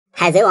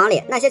海贼王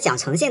里那些讲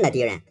诚信的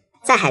敌人，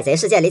在海贼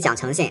世界里讲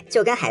诚信，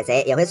就跟海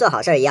贼也会做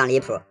好事一样离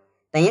谱。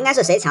本应该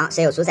是谁强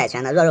谁有主宰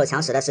权的弱肉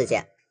强食的世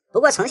界，不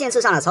过诚信至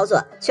上的操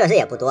作确实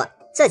也不多，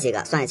这几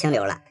个算是清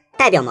流了。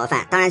代表模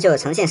范当然就是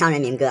诚信商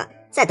人明哥，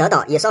在德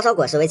岛以烧烧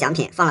果实为奖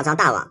品放了张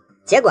大网，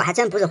结果还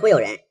真不是忽悠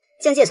人，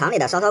竞技场里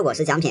的烧烧果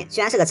实奖品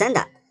居然是个真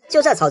的。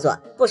就这操作，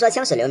不说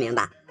青史留名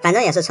吧，反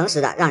正也是诚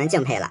实的让人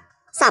敬佩了。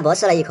萨博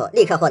吃了一口，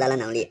立刻获得了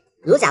能力，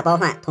如假包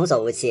换，童叟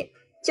无欺。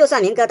就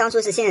算明哥当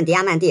初是信任迪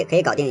亚曼蒂可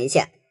以搞定一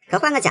切，可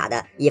换个假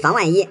的，以防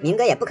万一，明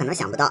哥也不可能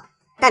想不到。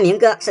但明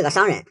哥是个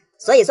商人，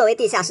所以作为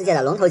地下世界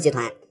的龙头集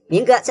团，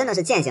明哥真的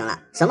是践行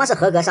了什么是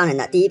合格商人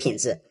的第一品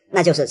质，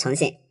那就是诚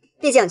信。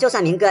毕竟就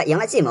算明哥赢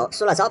了计谋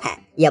输了招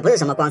牌，也不是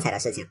什么光彩的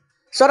事情。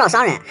说到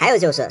商人，还有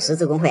就是十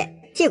字工会，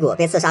剔骨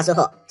被刺杀之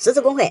后，十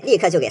字工会立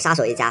刻就给杀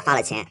手一家发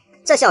了钱，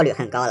这效率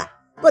很高了。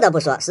不得不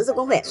说，十字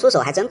工会出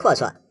手还真阔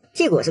绰，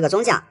剔骨是个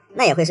中将，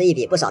那也会是一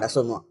笔不少的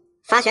数目。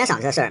发悬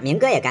赏这事儿明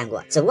哥也干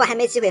过，只不过还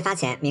没机会发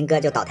钱，明哥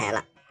就倒台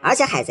了。而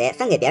且海贼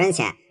分给别人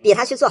钱比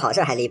他去做好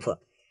事还离谱，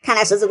看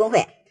来十字工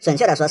会准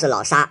确的说是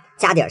老沙，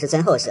家底儿是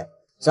真厚实，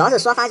主要是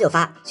说发就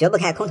发，绝不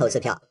开空头支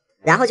票。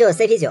然后就是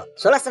CP9，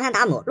 除了斯潘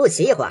达姆、陆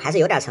奇一伙还是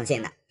有点诚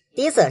信的。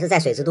第一次是在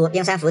水之都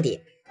冰山府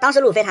邸，当时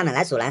路飞他们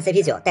来阻拦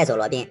CP9 带走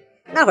罗宾，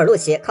那会儿陆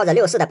奇靠着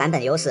6世的版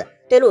本优势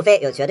对路飞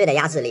有绝对的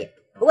压制力。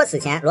不过此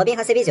前罗宾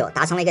和 CP9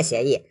 达成了一个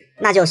协议，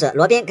那就是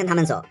罗宾跟他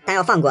们走，但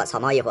要放过草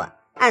帽一伙。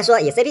按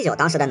说以 CP9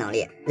 当时的能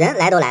力，人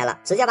来都来了，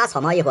直接把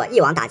草帽一伙一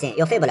网打尽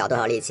又费不了多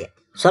少力气。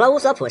除了乌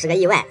索普是个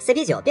意外，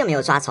 CP9 并没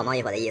有抓草帽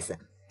一伙的意思，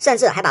甚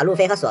至还把路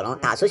飞和索隆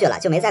打出去了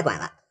就没再管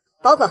了。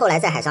包括后来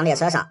在海上列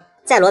车上，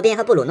在罗宾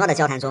和布鲁诺的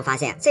交谈中发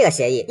现这个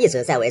协议一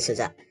直在维持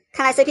着，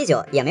看来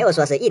CP9 也没有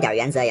说是一点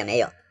原则也没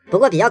有。不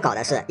过比较搞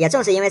的是，也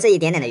正是因为这一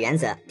点点的原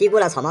则，低估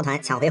了草帽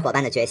团抢回伙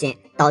伴的决心，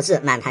导致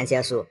满盘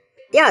皆输。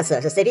第二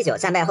次是 CP9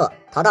 战败后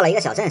逃到了一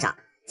个小镇上，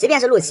即便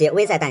是陆奇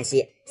危在旦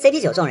夕，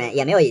 CP9 众人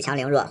也没有以强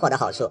凌弱获得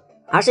好处，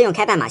而是用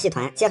开办马戏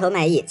团、街头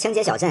卖艺、清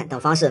洁小镇等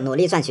方式努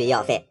力赚取医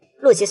药费。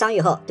陆奇伤愈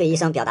后对医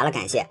生表达了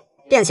感谢，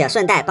并且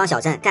顺带帮小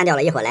镇干掉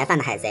了一伙来犯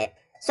的海贼。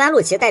虽然陆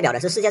奇代表的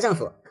是世界政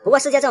府，不过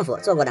世界政府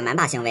做过的蛮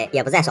霸行为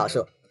也不在少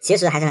数，其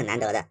实还是很难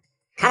得的。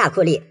卡塔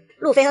库利、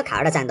路飞和卡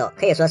尔的战斗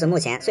可以说是目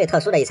前最特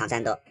殊的一场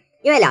战斗，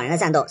因为两人的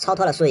战斗超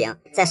脱了输赢，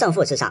在胜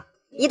负之上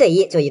，1对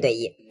1就1对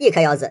1，一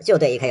颗腰子就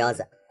对一颗腰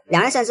子，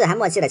两人甚至还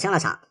默契的清了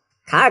场。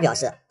卡尔表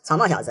示，草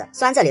帽小子，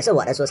虽然这里是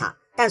我的主场，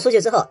但出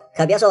去之后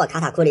可别说我卡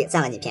塔库利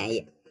占了你便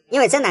宜，因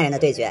为真男人的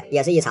对决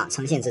也是一场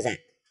诚信之战。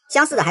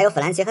相似的还有弗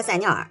兰奇和塞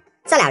缪尔，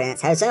这俩人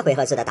才是真回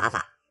合制的打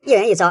法，一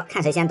人一招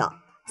看谁先倒。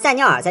塞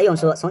缪尔在用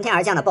出从天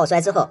而降的抱摔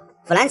之后，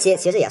弗兰奇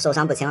其实也受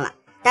伤不轻了，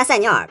但塞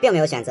缪尔并没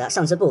有选择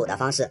胜之不武的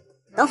方式，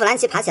等弗兰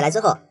奇爬起来之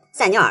后，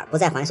塞缪尔不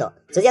再还手，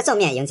直接正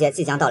面迎接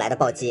即将到来的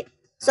暴击。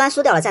虽然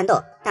输掉了战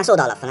斗，但受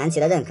到了弗兰奇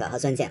的认可和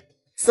尊敬。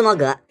斯摩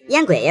格、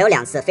烟鬼也有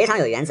2次非常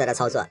有原则的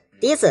操作，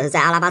第一次是在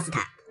阿拉巴斯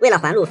坦，为了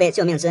还路飞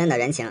救命之恩的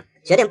人情，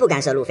决定不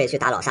干涉路飞去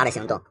打老沙的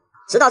行动，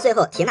直到最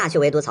后缇娜去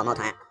围堵草帽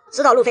团，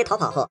知道路飞逃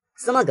跑后，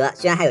斯摩格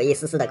居然还有一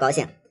丝丝的高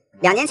兴。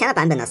2年前的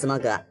版本的斯摩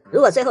格，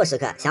如果最后时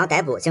刻想要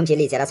逮捕精疲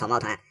力竭的草帽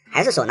团，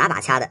还是手拿把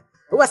掐的。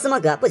不过斯摩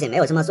格不仅没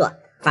有这么做，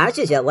反而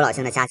拒绝吴老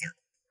星的嘉奖。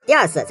第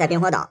2次在冰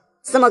火岛，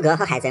斯摩格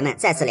和海贼们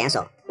再次联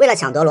手，为了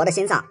抢夺罗的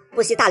心脏，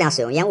不惜大量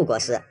使用烟雾果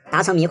实，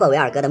达成迷惑维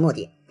尔哥的目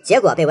的，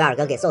结果被维尔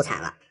哥给揍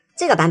惨了。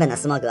这个版本的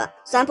斯摩格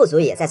虽然不足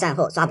以在战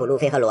后抓捕路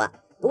飞和罗，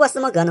不过斯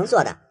摩格能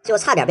做的就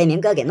差点被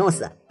明哥给弄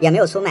死，也没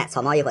有出卖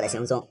草帽一伙的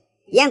行踪。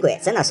烟鬼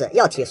真的是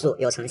要体术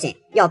有诚信，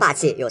要霸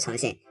气有诚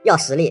信，要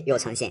实力有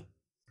诚信。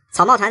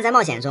草帽团在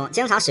冒险中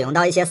经常使用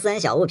到一些私人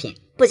小物品，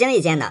不经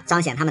意间的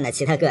彰显他们的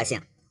奇特个性。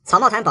草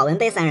帽团保温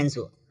杯3人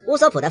组，乌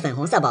索普的粉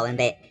红色保温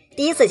杯，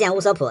第一次见乌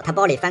索普他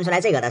包里翻出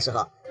来这个的时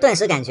候，顿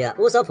时感觉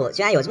乌索普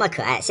居然有这么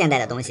可爱现代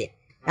的东西。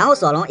然后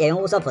索隆也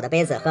用乌索普的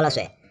杯子喝了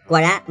水，果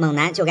然猛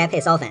男就该配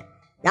骚粉。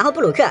然后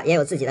布鲁克也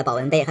有自己的保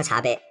温杯和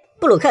茶杯，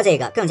布鲁克这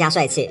个更加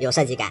帅气有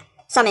设计感，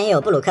上面也有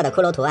布鲁克的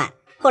骷髅图案。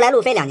后来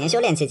路飞2年修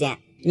炼期间，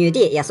女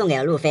帝也送给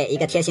了路飞一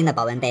个贴心的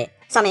保温杯，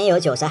上面也有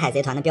9蛇海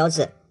贼团的标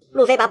志。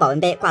路飞把保温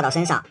杯挂到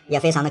身上也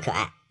非常的可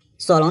爱。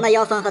索隆的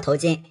腰封和头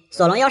巾，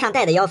索隆腰上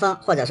戴的腰封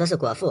或者说是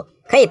裹腹，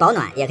可以保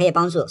暖也可以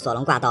帮助索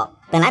隆挂刀，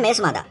本来没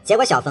什么的，结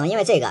果小冯因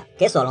为这个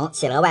给索隆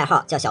起了个外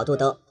号叫小肚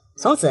兜，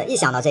从此一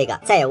想到这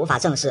个再也无法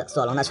正视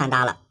索隆的穿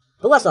搭了。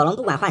不过索隆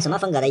不管换什么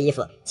风格的衣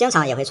服，经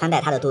常也会穿戴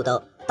他的肚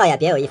兜，倒也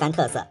别有一番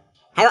特色。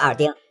还有耳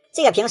钉，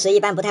这个平时一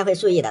般不太会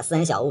注意的私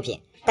人小物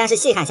品，但是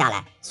细看下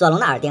来，索隆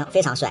的耳钉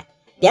非常帅。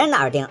别人的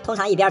耳钉通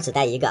常一边只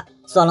戴1个，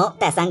索隆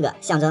戴3个，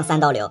象征3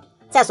刀流。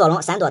在索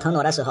隆闪躲腾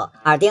挪的时候，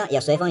耳钉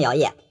也随风摇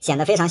曳，显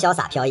得非常潇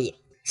洒飘逸。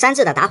山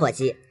治的打火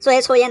机，作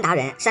为抽烟达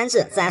人，山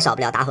治自然少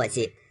不了打火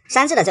机。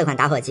山治的这款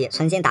打火机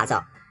纯金打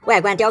造，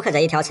外观雕刻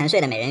着一条沉睡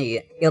的美人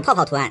鱼，有泡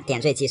泡图案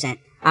点缀机身，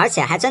而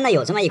且还真的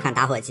有这么一款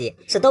打火机，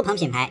是兜棚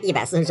品牌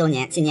140周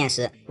年纪念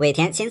时尾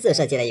田亲自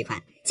设计的一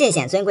款，尽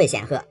显尊贵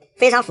显赫，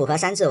非常符合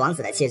山治王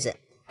子的气质。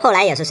后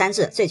来也是山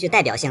治最具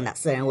代表性的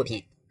私人物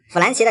品。弗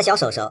兰奇的小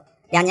手手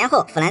，2年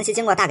后弗兰奇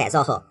经过大改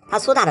造后，他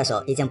粗大的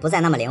手已经不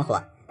再那么灵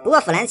活，不过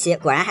弗兰奇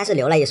果然还是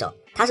留了一手，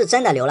他是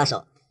真的留了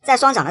手，在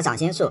双掌的掌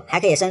心处还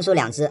可以伸出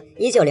2只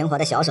依旧灵活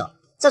的小手，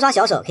这双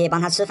小手可以帮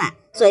他吃饭，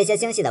做一些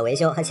精细的维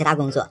修和其他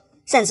工作，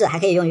甚至还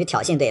可以用于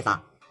挑衅对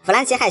方。弗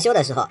兰奇害羞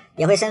的时候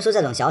也会伸出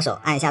这种小手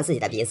按一下自己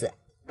的鼻子。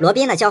罗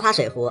宾的浇花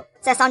水壶，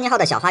在桑尼号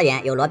的小花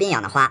园有罗宾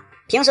养的花，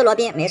平时罗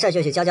宾没事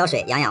就去浇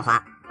水养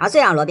花，而最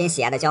让罗宾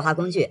喜爱的浇花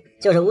工具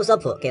就是乌索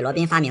普给罗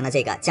宾发明的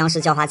这个僵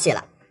尸浇花器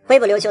了。灰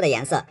不溜秋的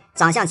颜色，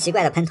长相奇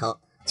怪的喷头，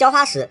浇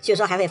花时据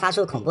说还会发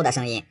出恐怖的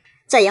声音，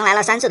这迎来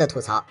了山治的吐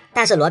槽，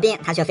但是罗宾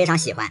他却非常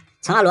喜欢，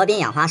成了罗宾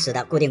养花时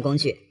的固定工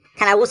具。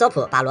看来乌索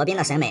普把罗宾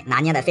的审美拿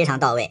捏得非常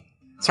到位。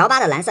乔巴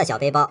的蓝色小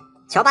背包，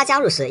乔巴加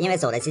入时因为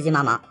走得急急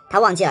忙忙，他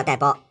忘记了带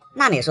包。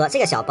娜美说这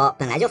个小包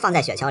本来就放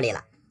在雪橇里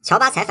了，乔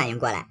巴才反应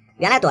过来，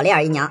原来朵莉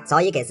尔姨娘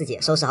早已给自己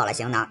收拾好了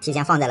行囊，提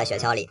前放在了雪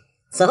橇里。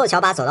此后乔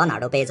巴走到哪儿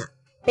都背着，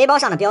背包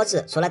上的标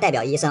志除了代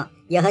表医生，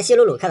也和希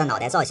鲁鲁克的脑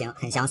袋造型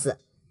很相似。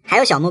还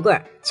有小木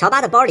棍，乔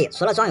巴的包里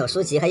除了装有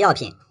书籍和药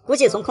品，估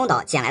计从空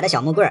岛捡来的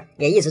小木棍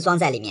也一直装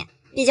在里面。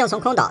毕竟从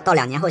空岛到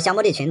2年后香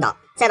波利群岛，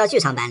再到剧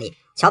场版里，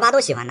乔巴都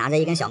喜欢拿着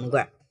一根小木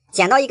棍，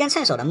捡到一根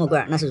趁手的木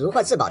棍那是如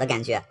获至宝的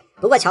感觉。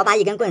不过乔巴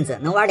一根棍子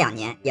能玩2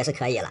年也是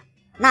可以了。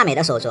娜美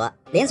的手镯，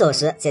临走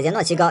时姐姐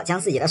诺奇高将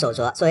自己的手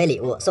镯作为礼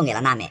物送给了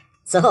娜美，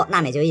此后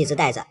娜美就一直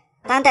带着。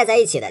当然带在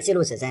一起的记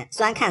录指针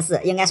虽然看似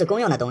应该是公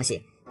用的东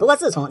西，不过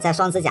自从在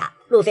双指甲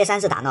路飞山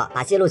治打闹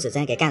把记录指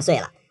针给干碎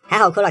了，还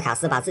好库洛卡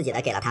斯把自己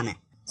的给了他们，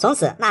从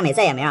此娜美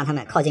再也没让他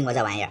们靠近过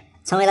这玩意儿，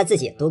成为了自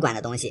己独管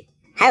的东西。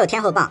还有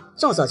天后棒，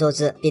众所周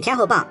知，比天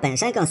后棒本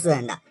身更私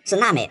人的是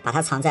娜美把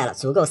它藏在了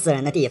足够私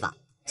人的地方。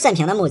慎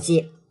平的木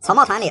屐，草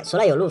帽团里除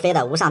了有路飞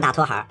的无上大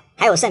托孩，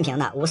还有慎平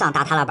的无上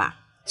大踏拉板，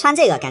穿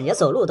这个感觉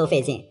走路都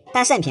费劲，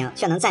但慎平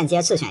却能站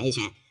街赤犬一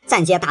拳，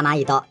站街大妈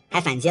一刀，还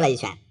反击了一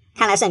拳。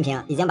看来慎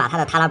平已经把他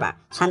的踏拉板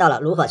穿到了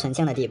炉火纯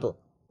青的地步。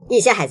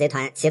一些海贼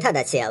团奇特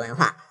的企业文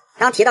化，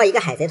当提到一个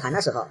海贼团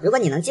的时候，如果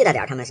你能记得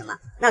点他们什么，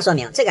那说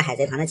明这个海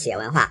贼团的企业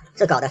文化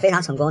是搞得非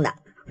常成功的。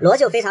罗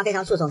就非常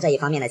注重这一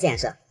方面的建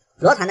设。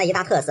罗团的一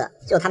大特色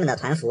就他们的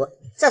团服，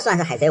这算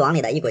是海贼王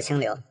里的一股清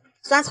流。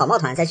虽然草帽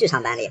团在剧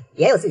场版里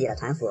也有自己的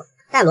团服，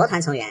但罗团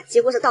成员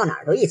几乎是到哪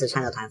儿都一直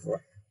穿着团服，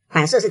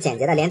款式是简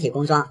洁的连体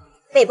工装，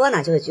背波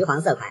呢就是橘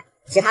黄色款，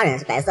其他人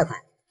是白色款。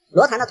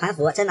罗团的团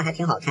服真的还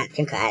挺好看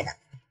挺可爱的，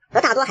和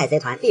大多海贼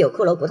团必有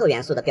骷髅骨头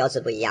元素的标志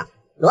不一样，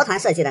罗团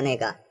设计的那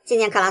个纪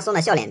念克拉松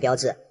的笑脸标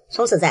志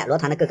充斥在罗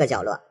团的各个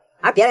角落，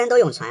而别人都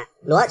用船，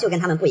罗就跟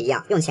他们不一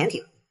样，用潜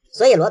艇，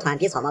所以罗团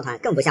比草帽团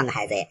更不像个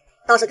海贼，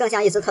倒是更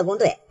像一支特工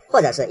队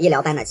或者是医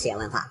疗班的企业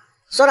文化。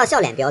说到笑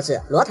脸标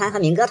志，罗团和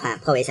明哥团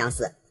颇为相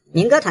似，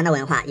明哥团的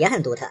文化也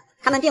很独特，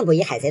他们并不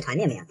以海贼团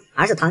命名，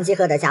而是堂吉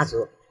诃德家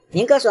族。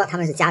明哥说他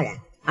们是家人，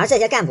而这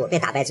些干部被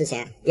打败之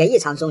前也异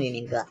常忠于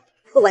明哥。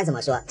不管怎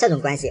么说，这种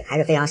关系还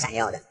是非常闪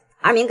耀的。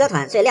而明哥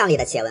团最亮丽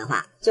的企业文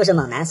化就是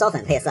猛男烧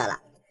粉配色了，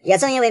也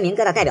正因为明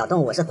哥的代表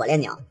动物是火烈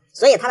鸟，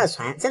所以他的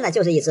船真的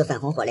就是一只粉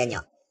红火烈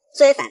鸟。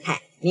作为反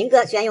派，明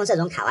哥居然用这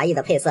种卡哇伊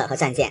的配色和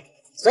战舰，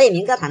所以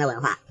明哥团的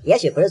文化也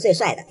许不是最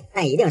帅的，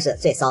但一定是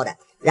最骚的。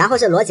然后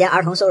是罗杰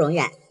儿童收容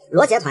院，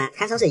罗杰团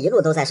堪称是一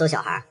路都在收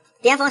小孩，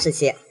巅峰时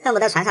期恨不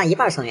得船上一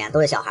半成员都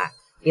是小孩，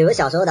比如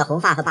小时候的红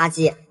发和巴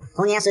基，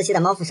童年时期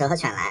的猫蝮蛇和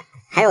犬蓝，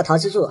还有桃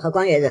之助和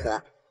光月日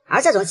和。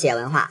而这种企业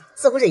文化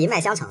似乎是一脉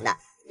相承的，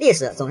历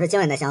史总是惊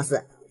人的相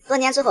似。多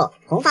年之后，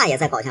红发也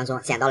在宝箱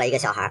中捡到了一个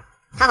小孩，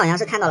他好像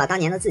是看到了当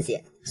年的自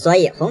己，所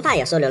以红发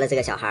也收留了这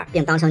个小孩，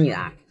并当成女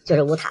儿，就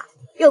是乌塔。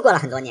又过了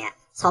很多年，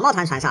草帽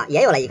团船上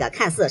也有了一个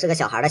看似是个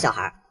小孩的小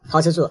孩，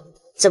桃之助，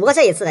只不过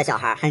这一次的小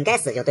孩很该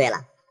死就对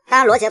了。当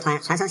然罗杰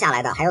团传承下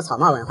来的还有草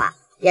帽文化，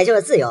也就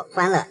是自由、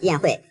欢乐、宴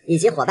会以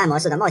及伙伴模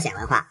式的冒险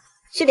文化。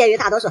区别于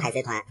大多数海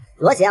贼团，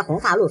罗杰、红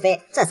发、路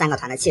飞这3个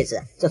团的气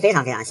质就非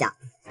常像。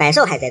百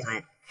兽海贼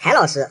团，海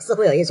老师似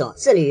乎有一种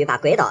致力于把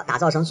鬼岛打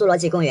造成侏罗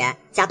纪公园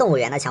加动物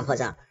园的强迫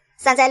症。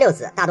3灾6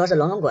子大多是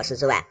龙果实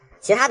之外，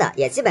其他的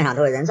也基本上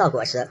都是人造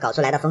果实搞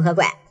出来的缝合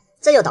怪，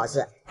这就导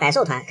致百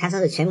兽团堪称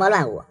是群魔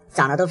乱舞，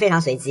长得都非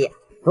常随机。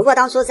不过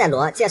当初在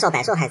罗介绍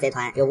百兽海贼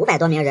团有500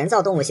多名人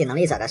造动物系能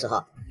力者的时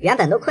候，原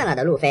本都困了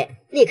的路飞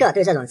立刻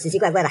对这种奇奇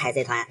怪怪的海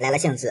贼团来了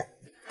兴致。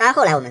当然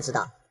后来我们知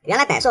道，原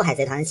来百兽海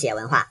贼团的企业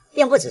文化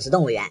并不只是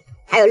动物园，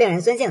还有令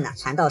人尊敬的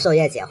传道授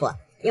业解惑，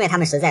因为他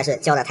们实在是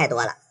教的太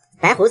多了。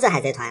白胡子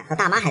海贼团和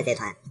大妈海贼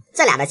团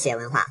这俩的企业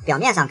文化表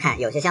面上看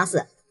有些相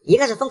似，一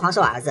个是疯狂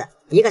收儿子，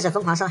一个是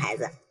疯狂生孩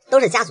子，都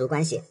是家族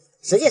关系，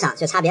实际上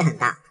却差别很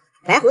大。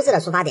白胡子的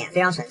出发点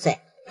非常纯粹，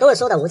都是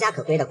收的无家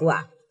可归的孤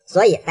儿，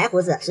所以白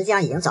胡子实际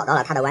上已经找到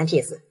了他的 One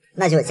Piece，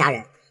 那就是家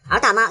人。而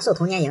大妈受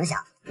童年影响，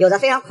有着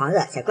非常狂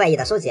热且怪异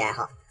的收集爱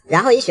好，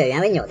然后以血缘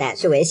为纽带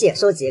去维系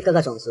收集各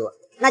个种族，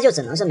那就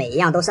只能是每一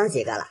样都生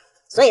几个了。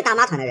所以大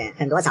妈团的人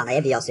很多长得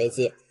也比较随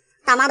机。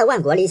大妈的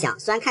万国理想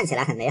虽然看起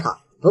来很美好，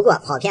不过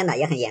跑偏的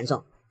也很严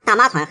重。大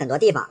妈团很多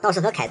地方倒是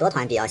和凯多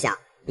团比较像，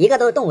一个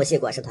都是动物系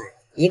果实团，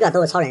一个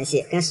都是超人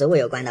系跟食物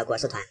有关的果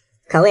实团，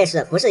可谓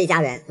是不是一家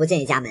人不进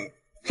一家门。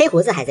黑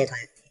胡子海贼团，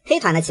黑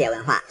团的企业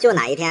文化就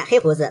哪一天黑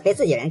胡子被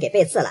自己人给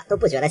背刺了都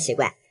不觉得奇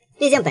怪，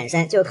毕竟本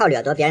身就是靠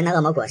掠夺别人的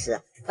恶魔果实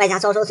外加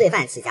招收罪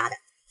犯起家的，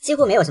几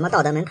乎没有什么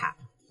道德门槛。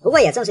不过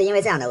也正是因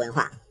为这样的文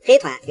化，黑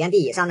团远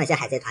比以上那些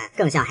海贼团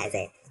更像海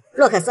贼。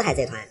洛克斯海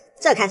贼团，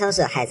这堪称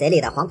是海贼里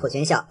的黄埔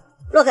军校。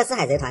洛克斯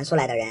海贼团出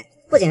来的人，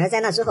不仅是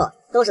在那之后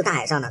都是大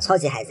海上的超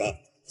级海贼，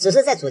只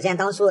是在组建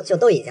当初就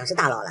都已经是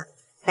大佬了。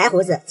白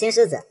胡子、金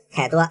狮子、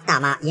凯多、大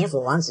妈、银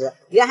斧、王直、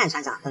约翰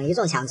船长等一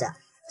众强者，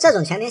这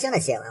种全明星的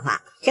企业文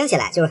化听起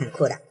来就是很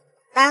酷的。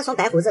当然从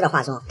白胡子的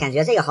话中感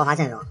觉这个豪华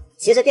阵容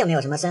其实并没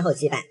有什么深厚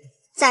羁绊，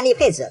战力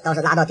配置倒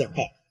是拉到顶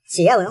配，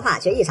企业文化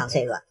却异常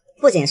脆弱，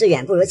不仅是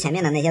远不如前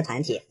面的那些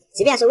团体，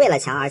即便是为了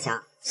强而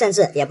强，甚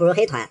至也不如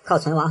黑团靠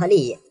存亡和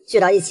利益聚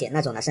到一起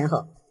那种的深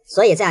厚。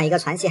所以这样一个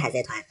传奇海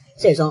贼团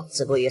最终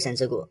止步于神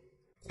之谷。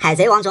海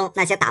贼王中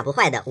那些打不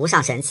坏的无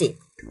上神器，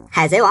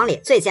海贼王里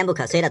最坚不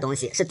可摧的东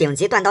西是顶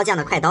级断刀匠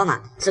的快刀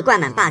吗？是灌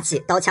满霸气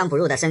刀枪不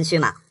入的身躯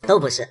吗？都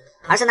不是，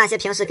而是那些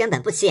平时根本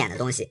不起眼的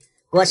东西。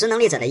果实能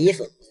力者的衣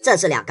服，这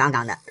质量杠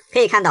杠的，可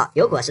以看到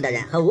有果实的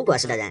人和无果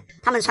实的人，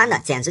他们穿的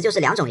简直就是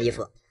两种衣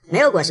服。没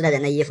有果实的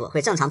人的衣服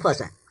会正常破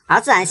损，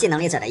而自然系能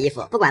力者的衣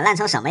服不管烂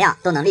成什么样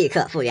都能立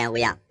刻复原无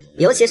恙。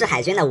尤其是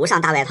海军的无上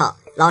大外套，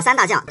老三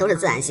大将都是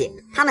自然系，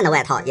他们的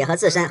外套也和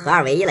自身合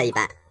二为一了一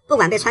般，不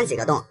管被穿几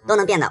个洞都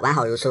能变得完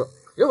好如初。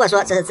如果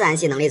说这是自然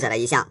系能力者的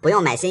一项不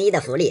用买新衣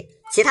的福利，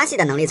其他系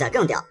的能力者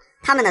更屌，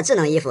他们的智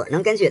能衣服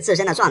能根据自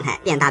身的状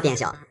态变大变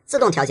小，自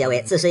动调节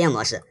为自适应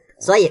模式。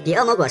所以比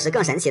恶魔果实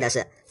更神奇的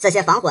是这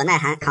些防火耐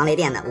寒抗雷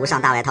电的无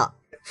上大外套。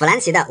弗兰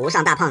奇的无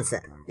上大胖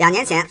子，2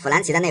年前弗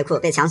兰奇的内裤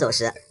被抢走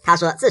时，他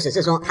说自始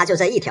至终他就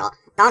这一条，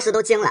当时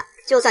都惊了，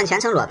就算全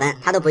程裸奔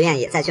他都不愿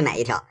意再去买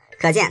一条，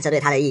可见这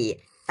对他的意义。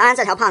当然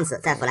这条胖子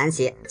在弗兰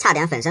奇差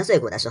点粉身碎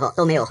骨的时候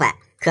都没有坏，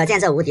可见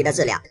这无敌的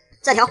质量。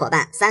这条伙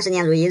伴30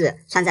年如一日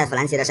穿在弗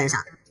兰奇的身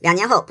上，2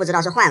年后不知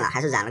道是换了还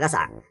是染了个色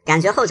儿，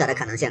感觉后者的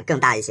可能性更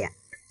大一些。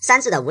山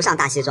治的无上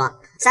大西装，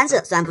山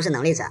治虽然不是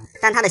能力者，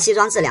但他的西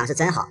装质量是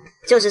真好，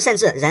就是甚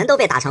至人都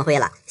被打成灰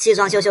了，西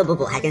装修修补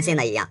补还跟新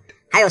的一样。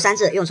还有山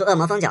治用出恶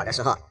魔风脚的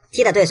时候，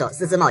踢的对手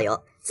滋滋冒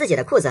油，自己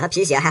的裤子和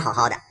皮鞋还好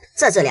好的，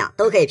这质量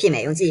都可以媲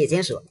美用记忆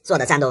金属做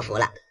的战斗服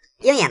了。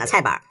鹰眼的菜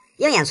板，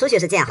鹰眼出去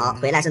是剑豪，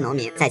回来是农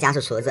民，在家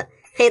是厨子，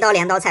黑刀、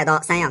镰刀、菜刀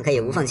3样可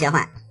以无缝切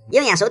换。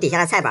鹰眼手底下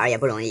的菜板也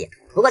不容易，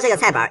不过这个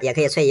菜板也可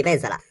以吹一辈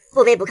子了，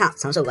不卑不亢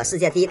承受过世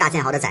界第一大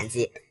剑豪的斩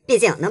击，毕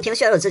竟能凭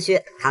血肉之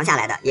躯扛下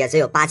来的也只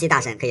有巴基大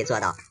神可以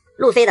做到。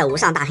路飞的无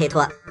上大黑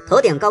拖，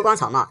头顶高光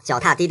草帽，脚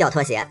踏低调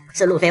拖鞋，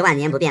是路飞万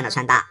年不变的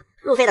穿搭。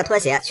路飞的拖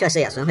鞋确实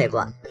也损毁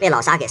过，被老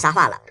沙给沙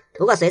化了，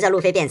不过随着路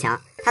飞变强，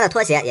他的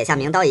拖鞋也像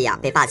名刀一样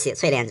被霸气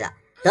淬炼着。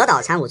德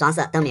岛产武装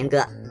色登明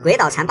哥，鬼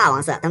岛产霸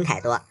王色登凯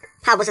多，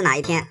怕不是哪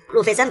一天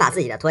路飞真把自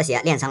己的拖鞋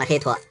练成了黑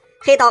拖。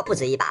黑刀不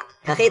止一把，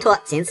可黑拖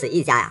仅此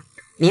一家呀。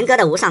明哥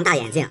的无上大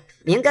眼镜，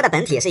明哥的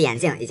本体是眼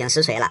镜已经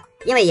实锤了，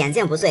因为眼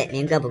镜不碎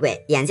明哥不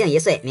贵，眼镜一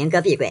碎明哥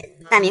必贵，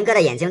但明哥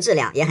的眼镜质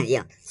量也很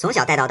硬，从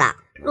小戴到大。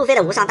路飞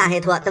的无上大黑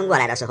拖登过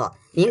来的时候，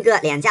明哥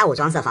脸加武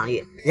装色防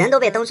御，人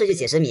都被蹬出去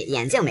几十米，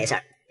眼镜没事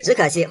儿，只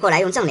可惜后来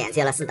用正脸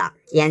接了4档，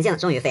眼镜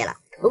终于废了。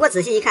不过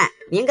仔细一看，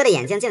明哥的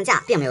眼镜镜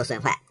架并没有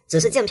损坏，只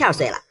是镜片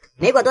碎了。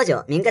没过多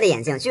久，明哥的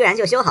眼镜居然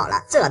就修好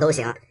了，这都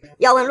行。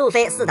要问路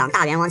飞4档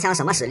大猿王枪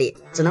什么实力，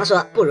只能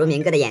说不如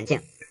明哥的眼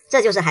镜。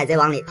这就是海贼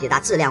王里几大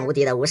质量无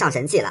敌的无上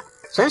神器了，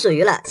纯属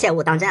娱乐，切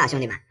勿当真啊，兄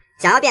弟们！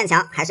想要变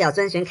强，还是要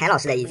遵循凯老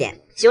师的意见，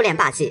修炼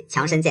霸气，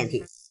强身健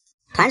体。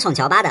团宠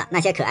乔巴的那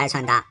些可爱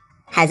穿搭，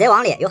海贼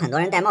王里有很多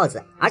人戴帽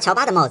子，而乔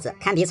巴的帽子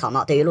堪比草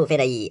帽对于路飞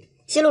的意义。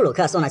希鲁鲁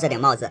克送的这顶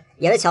帽子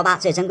也是乔巴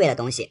最珍贵的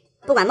东西，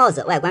不管帽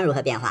子外观如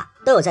何变化，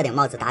都有这顶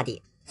帽子打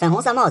底。粉红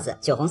色帽子、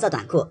酒红色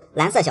短裤、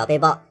蓝色小背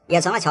包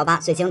也成了乔巴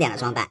最经典的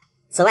装扮。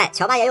此外，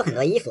乔巴也有很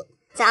多衣服，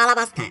在阿拉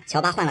巴斯坦，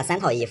乔巴换了3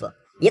套衣服，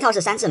一套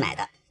是山治买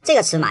的，这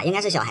个尺码应该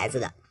是小孩子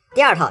的，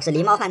第2套是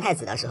狸猫换太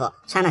子的时候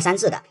穿了山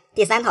治的，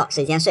第3套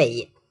是一件睡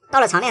衣。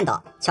到了长链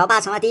岛，乔巴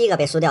成了第一个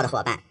被输掉的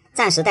伙伴，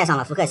暂时戴上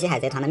了福克西海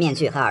贼团的面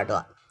具和耳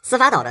朵。司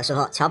法岛的时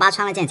候，乔巴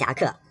穿了件夹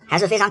克，还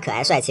是非常可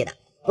爱帅气的，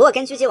不过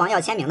跟狙击王要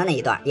签名的那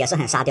一段也是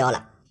很沙雕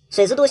了。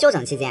水之都休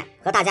整期间，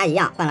和大家一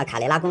样换了卡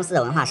雷拉公司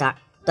的文化衫，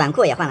短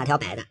裤也换了条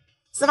白的。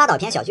司法岛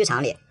篇小剧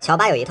场里，乔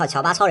巴有一套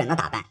乔巴超人的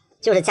打扮，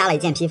就是加了一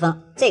件披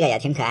风，这个也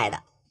挺可爱的。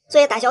作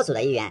为胆小组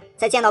的一员，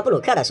在见到布鲁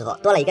克的时候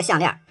多了一个项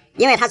链，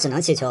因为他只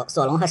能祈求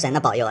索隆和神的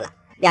保佑了。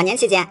2年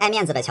期间，爱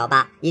面子的乔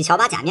巴以乔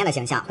巴假面的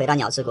形象回到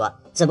鸟之国，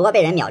只不过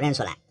被人秒认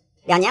出来。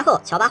2年后，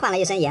乔巴换了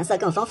一身颜色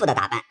更丰富的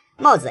打扮，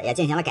帽子也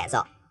进行了改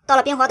造。到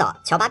了冰火岛，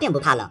乔巴并不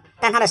怕冷，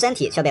但他的身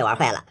体却被玩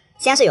坏了。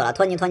先是有了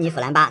托尼弗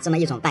兰巴这么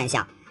一种扮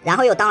相，然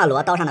后又当了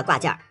罗刀上的挂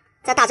件。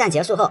在大战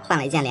结束后，换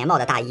了一件连帽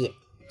的大衣。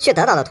去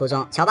德岛的途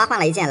中，乔巴换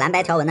了一件蓝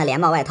白条纹的连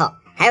帽外套，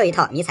还有一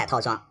套迷彩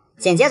套装。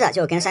紧接着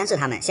就跟山治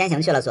他们先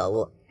行去了佐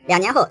屋。2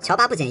年后，乔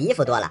巴不仅衣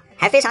服多了，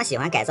还非常喜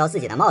欢改造自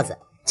己的帽子。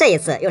这一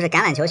次又是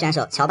橄榄球选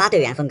手乔巴队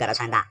员风格的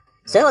穿搭。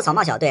随后草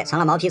帽小队成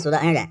了毛皮族的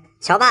恩人，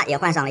乔巴也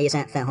换上了一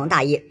身粉红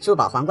大衣、珠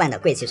宝皇冠的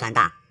贵气穿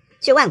搭。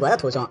去万国的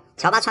途中，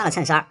乔巴穿了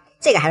衬衫，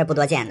这个还是不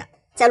多见的。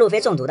在路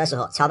飞中毒的时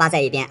候，乔巴在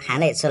一边含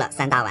泪吃了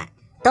3大碗。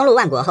登陆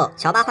万国后，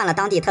乔巴换了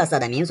当地特色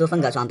的民族风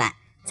格装扮，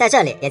在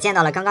这里也见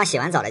到了刚刚洗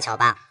完澡的乔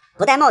巴。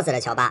不戴帽子的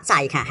乔巴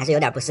乍一看还是有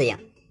点不适应。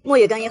沐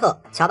浴更衣后，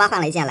乔巴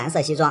换了一件蓝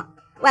色西装，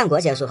万国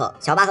结束后，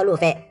乔巴和路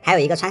飞还有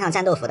一个穿上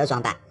战斗服的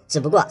装扮，只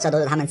不过这都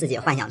是他们自己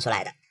幻想出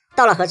来的。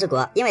到了和之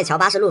国，因为乔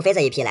巴是路飞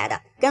这一批来的，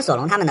跟索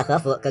隆他们的和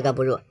服格格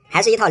不入，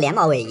还是一套连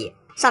帽卫衣，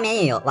上面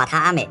印有瓦塔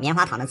阿美棉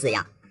花糖的字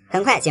样。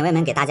很快警卫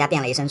们给大家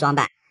变了一身装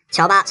扮，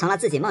乔巴成了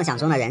自己梦想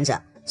中的忍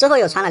者，之后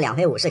又穿了2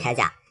回武士铠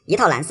甲，一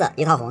套蓝色，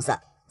一套红色。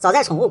早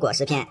在宠物果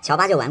实篇，乔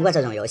巴就玩过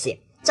这种游戏，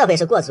这回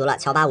是过足了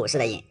乔巴武士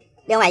的瘾。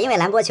另外，因为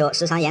蓝波球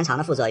时长延长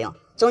的副作用，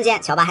中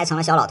间乔巴还成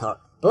了小老头，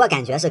不过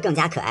感觉是更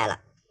加可爱了。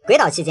鬼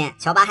岛期间，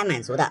乔巴还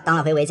满足的当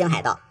了回维京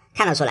海盗，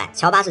看得出来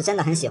乔巴是真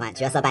的很喜欢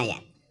角色扮演。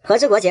和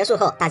之国结束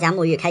后，大家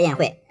沐浴开宴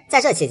会，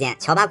在这期间，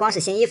乔巴光是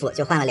新衣服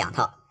就换了2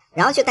套。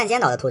然后去弹尖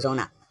岛的途中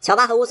呢，乔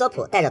巴和乌索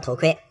普戴着头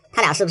盔，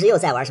他俩是不是又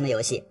在玩什么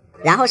游戏？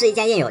然后是一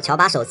件印有乔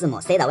巴首字母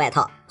C 的外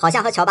套，好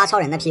像和乔巴超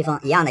人的披风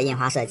一样的印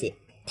花设计。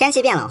天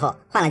气变冷后，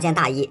换了件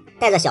大衣，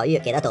带着小玉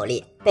给的斗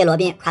笠，被罗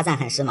宾夸赞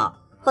很时髦。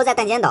后在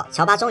弹尖岛，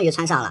乔巴终于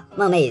穿上了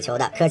梦寐以求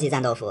的科技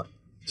战斗服。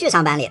剧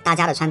场版里大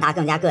家的穿搭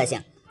更加个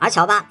性，而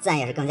乔巴自然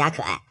也是更加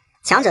可爱。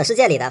强者世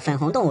界里的粉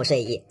红动物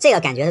睡衣，这个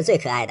感觉是最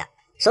可爱的。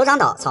首长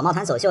岛草帽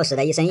团走秀时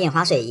的一身印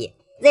花睡衣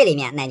 ，Z 里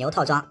面奶牛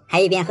套装，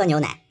还一边喝牛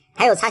奶，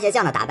还有擦鞋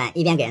匠的打扮，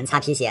一边给人擦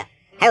皮鞋，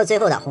还有最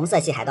后的红色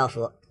系海盗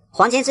服。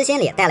黄金之心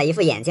里戴了一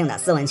副眼镜的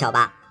斯文乔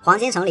巴，黄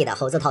金城里的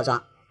猴子套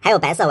装，还有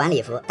白色晚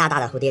礼服，大大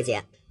的蝴蝶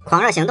结。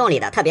狂热行动里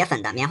的特别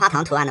粉的棉花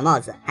糖图案的帽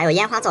子，还有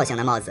烟花造型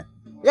的帽子。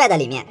Red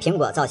里面苹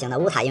果造型的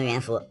乌塔应援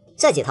服，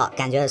这几套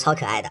感觉是超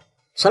可爱的。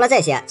除了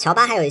这些，乔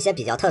巴还有一些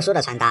比较特殊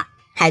的穿搭：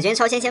海军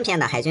超新星篇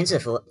的海军制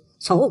服，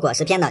宠物果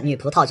实篇的女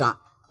仆套装，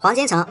黄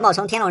金城冒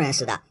充天龙人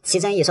时的奇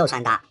珍异兽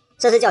穿搭，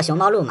这是叫熊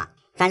猫鹿嘛？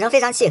反正非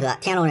常契合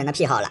天龙人的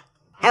癖好了。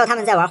还有他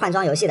们在玩换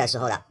装游戏的时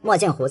候的墨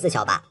镜胡子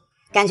乔巴，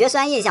感觉虽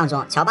然印象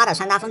中乔巴的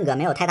穿搭风格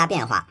没有太大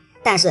变化，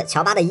但是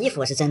乔巴的衣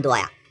服是真多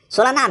呀。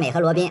除了娜美和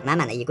罗宾满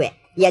满的衣柜，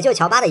也就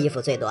乔巴的衣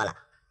服最多了。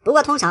不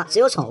过通常只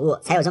有宠物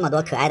才有这么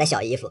多可爱的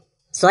小衣服，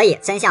所以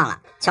真相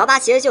了，乔巴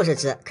其实就是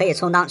只可以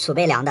充当储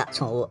备粮的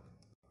宠物。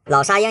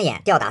老沙鹰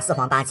眼吊打4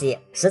皇巴基，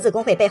十字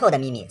工会背后的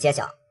秘密揭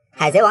晓。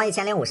海贼王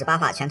1058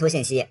话全图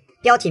信息，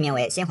标题名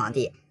为新皇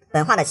帝。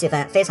本话的气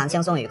氛非常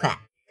轻松愉快。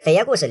扉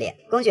页故事里，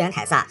工具人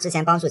凯撒之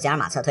前帮助吉尔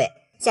玛撤退，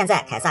现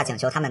在凯撒请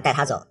求他们带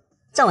他走。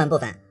正文部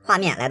分，画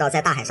面来到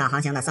在大海上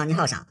航行的桑尼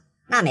号上，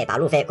娜美把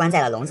路飞关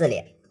在了笼子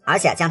里，而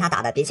且将他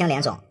打得鼻青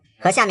脸肿，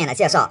和下面的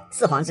介绍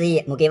4皇之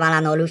一姆吉瓦拉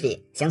诺路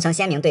飞形成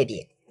鲜明对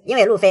比。因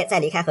为路飞在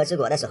离开和之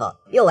国的时候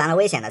又玩了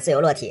危险的自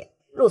由落体，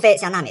路飞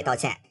向娜美道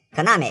歉，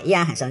可娜美依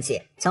然很生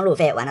气，称路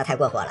飞玩得太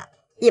过火了。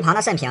一旁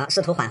的慎平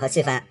试图缓和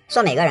气氛，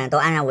说每个人都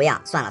安然无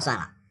恙，算了算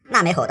了。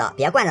娜美吼道：“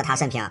别惯着他，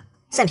慎平。”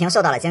慎平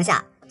受到了惊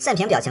吓，慎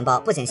平表情包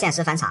不仅现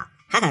实返场，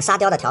还很沙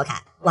雕的调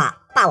侃：“哇，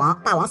霸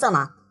王色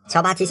吗？”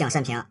乔巴提醒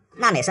慎平，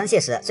娜美生气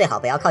时最好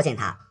不要靠近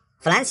他。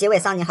弗兰奇为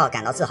桑尼号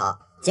感到自豪，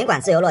尽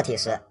管自由落体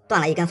时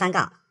断了一根帆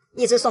杠。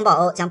一只送报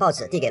鸥将报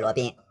纸递给罗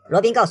宾，罗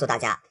宾告诉大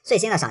家最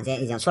新的赏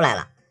金已经出来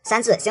了。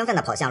山治兴奋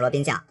地跑向罗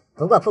宾酱，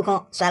不过扑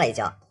空摔了一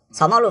跤。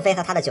草帽路飞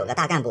和他的9个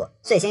大干部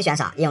最新悬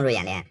赏映入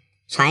眼帘。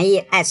船医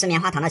爱吃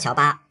棉花糖的乔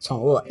巴，宠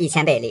物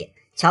1000倍利。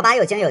乔巴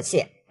又惊又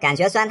气，感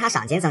觉虽然他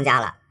赏金增加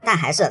了，但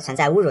还是存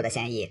在侮辱的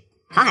嫌疑。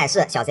航海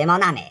士小贼猫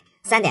娜美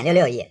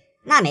 3.66亿，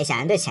娜美显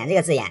然对钱这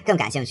个字眼更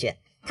感兴趣，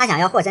他想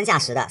要货真价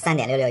实的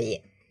3.66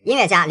亿。音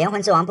乐家灵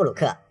魂之王布鲁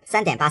克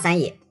 3.83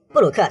亿，布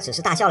鲁克只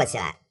是大笑了起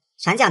来。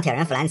船匠铁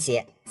人弗兰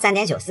奇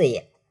 3.94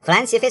亿，弗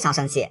兰奇非常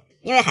生气，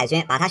因为海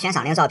军把他悬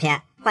赏令照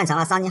片换成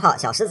了桑尼号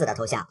小狮子的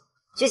头像。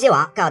狙击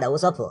王 God 乌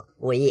索普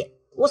5亿，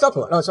乌索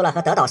普露出了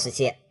和德岛时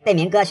期被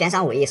明哥悬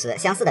赏5亿时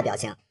相似的表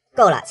情。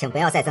够了，请不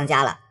要再增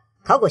加了。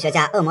考古学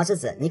家恶魔之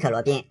子尼可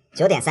罗宾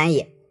 9.3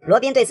亿，罗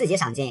宾对自己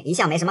赏金一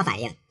向没什么反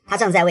应，他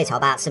正在喂乔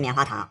巴吃棉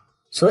花糖。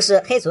厨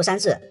师黑族山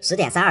治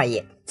 10.32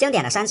亿，经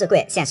典的山治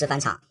柜现实返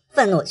场，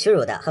愤怒屈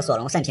辱的和索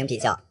隆慎平比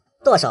较。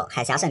剁手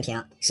海峡慎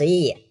平11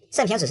亿，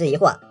慎平只是疑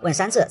惑，问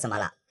山治怎么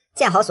了。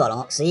见好索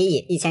隆11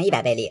亿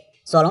1100倍利，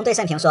索隆对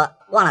慎平说，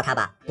忘了他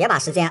吧，别把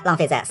时间浪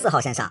费在4号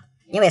身上，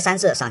因为山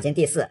治赏金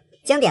第4，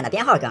经典的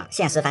编号梗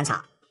现实返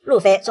场。路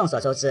飞众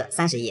所周知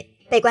30亿，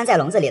被关在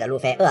笼子里的路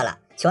飞饿了，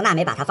求娜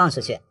美把他放出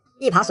去。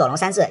一旁索隆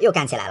山治又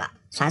干起来了，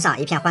船上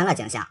一片欢乐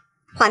景象。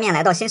画面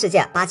来到新世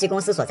界巴基公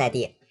司所在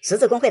地，十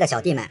字工会的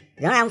小弟们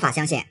仍然无法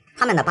相信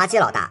他们的巴基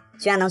老大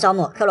居然能招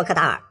募克洛克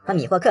达尔和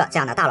米霍克这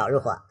样的大佬入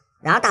伙。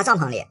然而大帐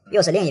篷里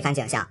又是另一番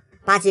景象，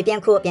巴基边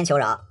哭边求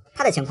饶，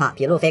他的情况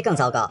比路飞更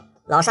糟糕。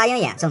老沙鹰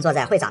眼正坐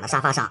在会长的沙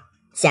发上，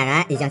显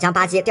然已经将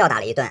巴基吊打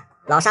了一顿。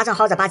老沙正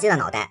薅着巴基的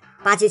脑袋，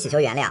巴基祈求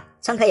原谅，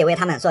称可以为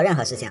他们做任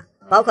何事情，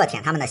包括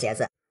舔他们的鞋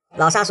子。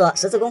老沙说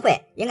十字工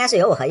会应该是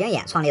由我和鹰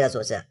眼创立的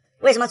组织，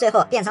为什么最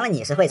后变成了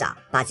你是会长？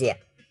巴基。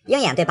鹰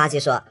眼对巴基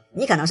说，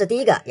你可能是第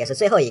一个也是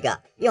最后一个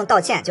用道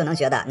歉就能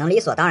觉得能理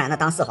所当然的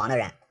当4皇的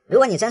人，如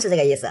果你真是这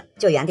个意思，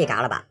就原地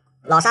嘎了吧。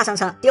老沙声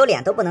称丢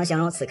脸都不能形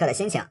容此刻的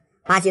心情。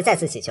巴基再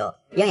次祈求，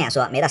鹰眼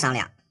说没得商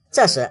量。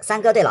这时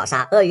三哥对老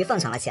沙阿谀奉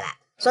承了起来，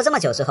说这么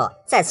久之后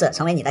再次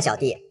成为你的小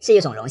弟是一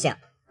种荣幸。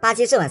巴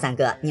基质问三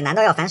哥，你难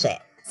道要反水？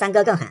三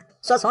哥更狠，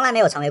说从来没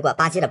有成为过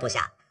巴基的部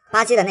下。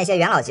巴基的那些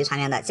元老级船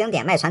员的经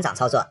典卖船长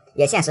操作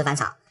也现实返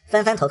场，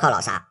纷纷投靠老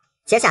沙。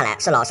接下来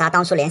是老沙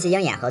当初联系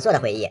鹰眼合作的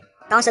回忆，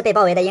当时被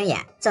包围的鹰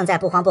眼正在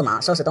不慌不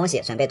忙收拾东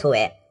西准备突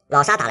围，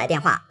老沙打来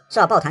电话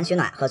说要抱团取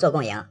暖，合作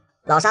共赢。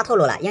老沙透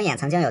露了鹰眼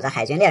曾经有着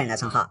海军猎人的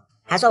称号，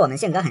还说我们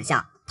性格很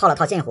像，套了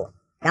套近乎。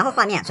然后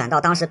画面转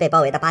到当时被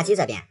包围的巴基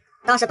这边，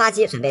当时巴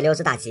基准备溜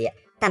之大吉，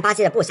但巴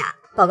基的部下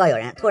报告有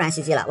人突然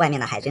袭击了外面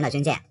的海军的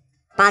军舰。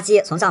巴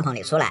基从帐篷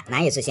里出来，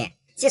难以置信，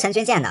击沉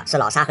军舰的是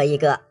老沙和一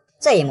哥，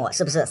这一幕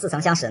是不是似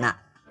曾相识呢？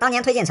当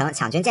年推进城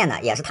抢军舰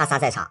的也是他仨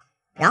在场。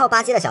然后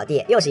巴基的小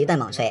弟又是一顿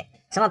猛吹，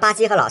什么巴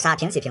基和老沙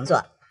平起平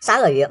坐，杀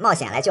鳄鱼冒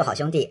险来救好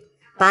兄弟。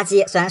巴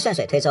基虽然顺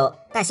水推舟，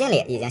但心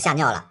里已经吓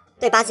尿了。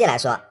对巴基来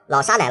说，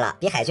老沙来了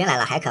比海军来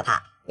了还可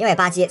怕，因为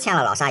巴基欠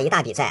了老沙一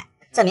大笔债，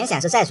这明显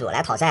是债主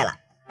来讨债了。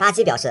巴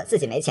基表示自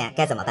己没钱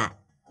该怎么办。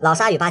老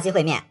沙与巴基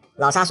会面，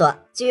老沙说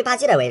基于巴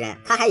基的为人，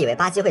他还以为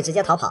巴基会直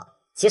接逃跑，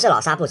其实老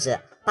沙不知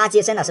巴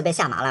基真的是被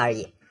吓麻了而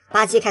已。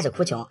巴基开始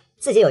哭穷，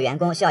自己有员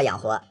工需要养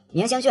活，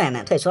明星军人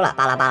们退出了，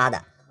巴拉巴拉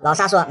的。老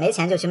沙说没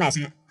钱就去卖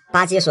身。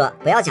巴基说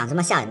不要讲这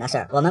么吓人的事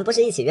儿，我们不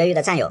是一起越狱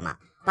的战友吗？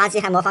巴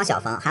基还模仿小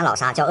冯喊老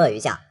沙叫鳄鱼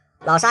酱。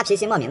老沙脾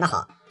气莫名的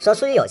好，说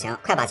出于友情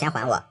快把钱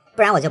还我，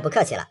不然我就不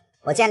客气了，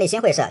我建立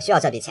新会社需要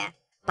这笔钱。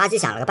巴基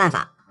想了个办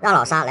法，让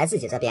老沙来自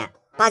己这边，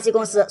巴基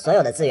公司所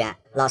有的资源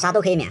老沙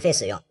都可以免费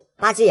使用，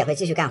巴基也会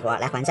继续干活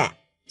来还债。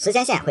时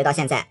间线回到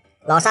现在，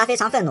老沙非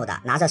常愤怒的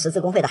拿着十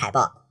字工会的海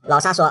报，老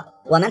沙说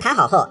我们谈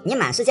好后你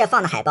满世界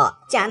放的海报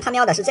竟然他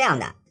喵的是这样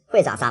的，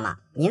会长萨玛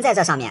您在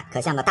这上面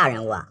可像个大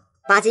人物啊。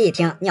巴基一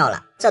听尿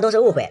了，这都是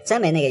误会，真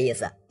没那个意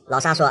思。老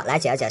沙说来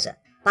解释解释。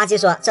巴基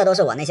说这都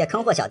是我那些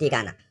坑货小弟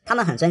干的，他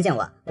们很尊敬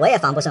我，我也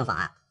防不胜防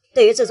啊。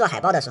对于制作海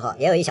报的时候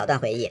也有一小段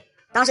回忆，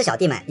当时小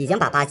弟们已经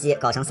把巴基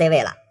搞成 C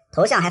位了，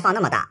头像还放那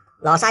么大，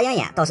老沙鹰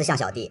眼倒是像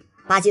小弟。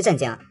巴基震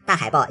惊，但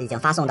海报已经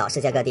发送到世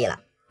界各地了。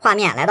画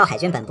面来到海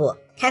军本部，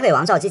开会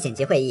王召集紧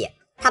急会议，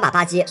他把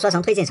巴基说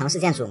成推进城事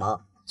件主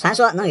谋，传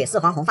说能与四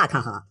皇红发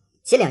抗衡，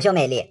其领袖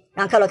魅力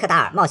让克洛克达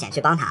尔冒险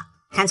去帮他，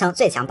堪称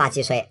最强巴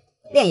基吹。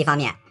另一方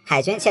面，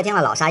海军窃听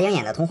了老沙鹰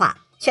眼的通话，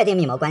确定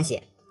密谋关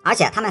系，而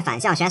且他们反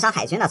向悬赏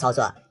海军的操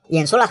作，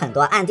引出了很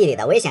多暗地里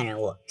的危险人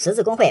物，十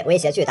字工会威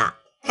胁巨大。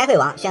开会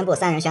王宣布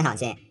3人悬赏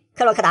金，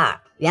克洛克达尔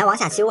原王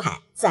下七武海，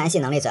自然系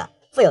能力者，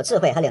富有智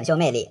慧和领袖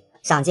魅力，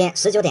赏金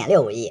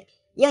19.65亿。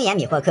鹰眼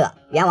米霍克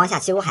原王下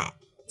七武海，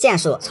剑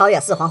术超越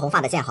四皇红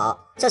发的剑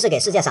豪，这是给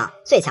世界上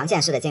最强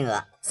剑士的金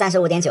额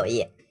，35.9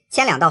亿。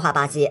前两道画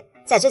巴基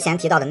在之前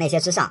提到的那些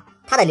之上，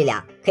他的力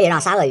量可以让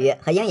沙鳄鱼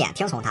和鹰眼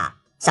听从他，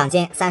赏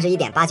金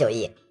31.89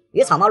亿。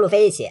与草帽路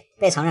飞一起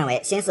被承认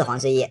为新四皇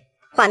之一。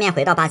画面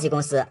回到巴基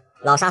公司，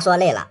老沙说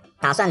累了，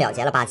打算了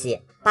结了巴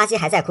基，巴基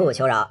还在苦苦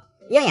求饶。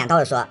鹰眼倒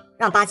是说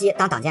让巴基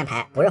当挡箭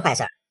牌不是坏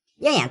事儿。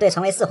鹰眼对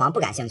成为四皇不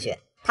感兴趣，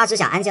他只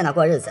想安静的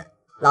过日子。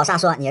老沙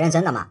说你认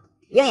真的吗？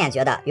鹰眼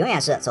觉得永远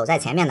是走在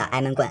前面的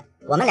挨闷棍，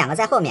我们两个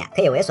在后面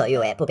可以为所欲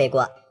为不背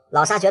锅。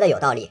老沙觉得有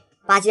道理。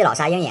巴基、老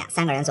沙、鹰眼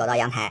3个人走到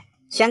阳台，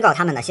宣告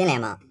他们的新联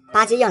盟。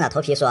巴基硬着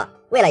头皮说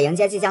为了迎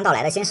接即将到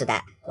来的新时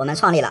代，我们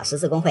创立了十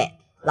字工会。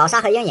老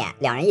沙和鹰眼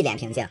两人一脸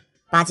平静，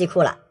巴基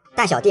哭了，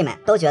但小弟们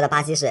都觉得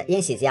巴基是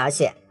因喜极而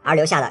泣而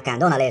流下的感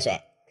动的泪水。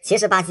其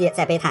实巴基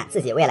在悲叹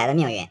自己未来的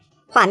命运。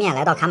画面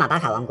来到卡马巴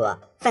卡王国，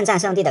奋战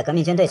圣地的革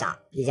命军队长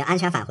已经安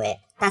全返回，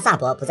但萨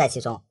博不在其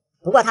中。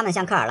不过他们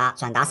向科尔拉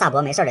转达萨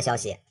博没事的消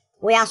息。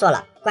乌鸦说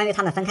了关于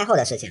他们分开后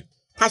的事情，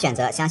他选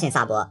择相信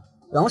萨博。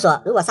龙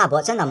说如果萨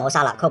博真的谋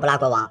杀了寇布拉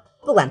国王，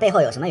不管背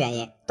后有什么原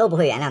因都不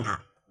会原谅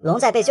他。龙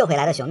在被救回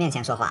来的熊面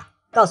前说话，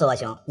告诉我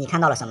熊你看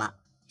到了什么？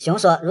熊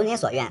说如您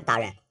所愿大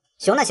人。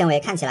熊的行为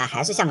看起来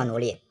还是像个奴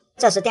隶。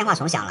这时电话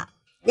虫响了。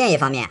另一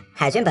方面，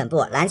海军本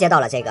部拦截到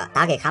了这个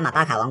打给卡马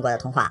巴卡王国的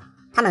通话，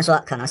他们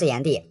说可能是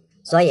炎帝，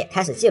所以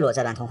开始记录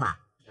这段通话。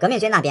革命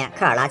军那边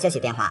科尔拉接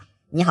起电话，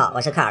你好，我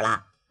是科尔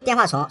拉。电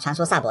话虫传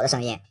出萨博的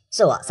声音，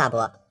是我萨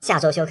博，下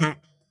周休刊。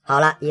好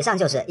了，以上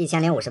就是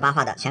1058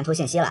话的全图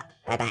信息了，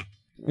拜拜。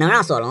能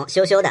让索隆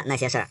羞羞的那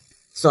些事儿。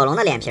索隆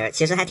的脸皮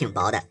其实还挺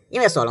薄的，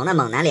因为索隆的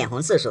猛男脸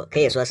红次数可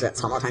以说是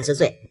草帽团之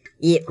最。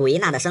古伊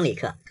娜的生理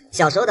课，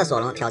小时候的索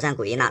隆挑战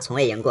古伊娜从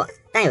未赢过，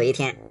但有一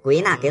天古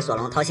伊娜给索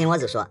隆掏心窝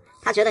子说，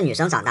她觉得女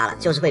生长大了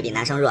就是会比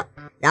男生弱，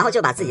然后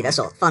就把自己的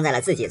手放在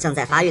了自己正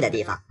在发育的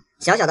地方。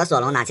小小的索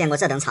隆哪见过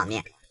这等场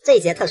面，这一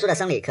节特殊的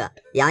生理课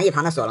让一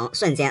旁的索隆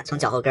瞬间从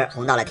脚后跟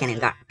红到了天灵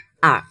盖。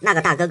那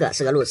个大哥哥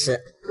是个路痴，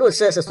路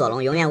痴是索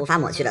隆永远无法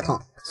抹去的痛。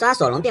虽然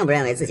索隆并不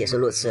认为自己是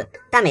路痴，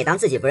但每当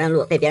自己不认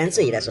路被别人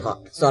质疑的时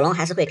候，索隆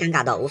还是会尴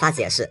尬到无法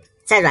解释。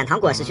在软糖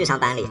果实剧场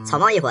版里，草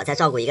帽一伙在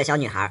照顾一个小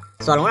女孩，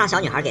索隆让小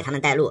女孩给他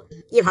们带路，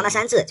一旁的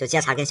山治就接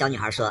茬跟小女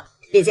孩说，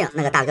毕竟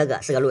那个大哥哥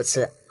是个路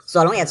痴。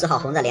索隆也只好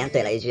红着脸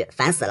怼了一句，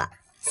烦死了。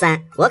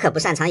我可不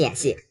擅长演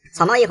戏。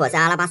草帽一伙在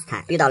阿拉巴斯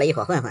坦遇到了一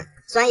伙混混，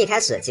虽然一开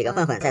始几个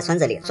混混在村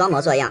子里装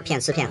模作样骗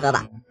吃骗喝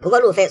吧，不过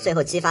路飞最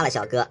后激发了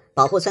小哥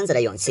保护村子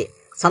的勇气，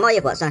草帽一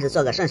伙算是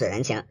做个顺水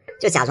人情，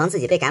就假装自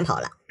己被赶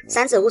跑了。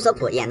山治乌索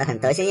普演得很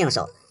得心应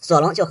手，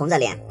索隆就红着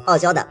脸傲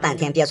娇的半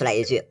天憋出来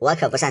一句，我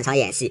可不擅长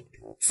演戏。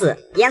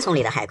烟囱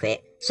里的海葵。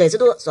水之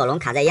都索隆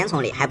卡在烟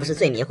囱里还不是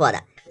最迷惑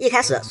的，一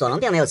开始索隆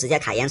并没有直接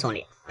卡烟囱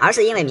里，而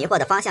是因为迷惑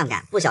的方向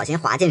感不小心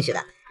滑进去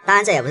的。当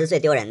然这也不是最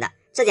丢人的，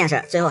这件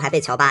事最后还被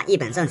乔巴一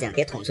本正经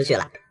给捅出去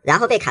了，然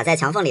后被卡在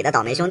墙缝里的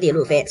倒霉兄弟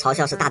路飞嘲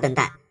笑是大笨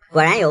蛋。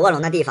果然有卧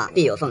龙的地方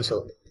必有凤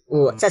雏。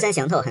5. 这身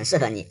行头很适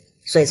合你。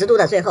水之都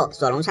的最后，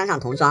索隆穿上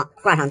童装，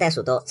挂上袋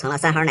鼠兜，成了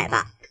3号奶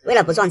爸。为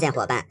了不撞见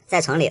伙伴，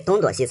在城里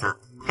东躲西藏。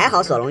还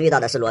好索隆遇到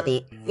的是罗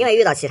宾，因为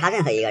遇到其他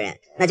任何一个人，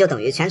那就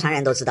等于全船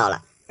人都知道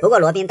了。不过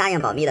罗宾答应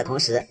保密的同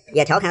时，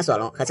也调侃索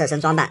隆和这身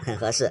装扮很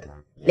合适。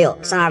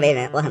6. 生而为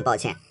人，我很抱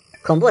歉。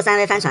恐怖3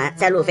维帆船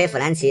在路飞、弗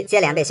兰奇接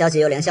连被消极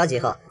幽灵消极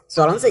后，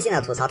索隆自信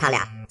地吐槽他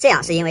俩，这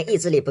样是因为意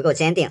志力不够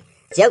坚定。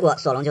结果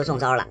索隆就中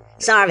招了。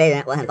生而为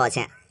人，我很抱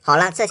歉。好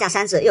了，这下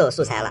山治又有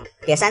素材了，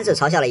给山治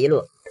嘲笑了一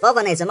路。包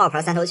括那只冒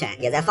牌3头犬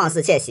也在放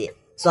肆窃喜，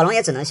索隆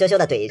也只能羞羞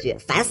地怼一句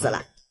烦死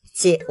了。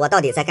7. 我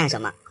到底在干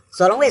什么？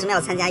索隆为什么要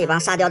参加一帮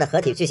沙雕的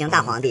合体巨型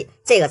大皇帝？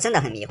这个真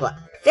的很迷惑。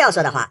非要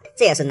说的话，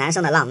这也是男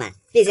生的浪漫，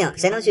毕竟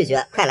谁能拒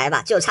绝快来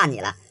吧就差你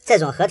了这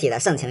种合体的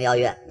盛情邀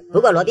约。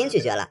不过罗宾拒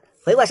绝了。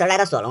回过神来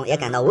的索隆也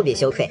感到无比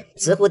羞愧，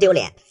直呼丢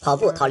脸，跑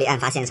步逃离案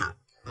发现场。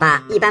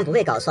8. 一般不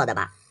会搞错的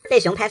吧？被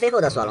熊拍飞后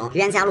的索隆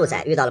冤家路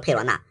窄遇到了佩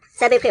罗娜，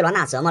在被佩罗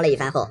娜折磨了一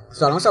番后，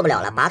索隆受不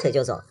了了，拔腿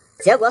就走。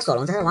结果索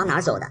隆这是往哪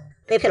儿走的？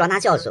被佩罗娜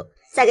叫住，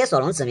在给索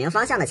隆指明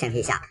方向的前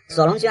提下，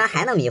索隆居然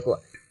还能迷糊，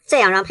这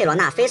样让佩罗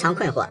娜非常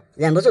困惑，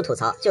忍不住吐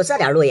槽，就这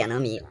点路也能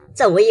迷，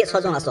这无疑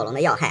戳中了索隆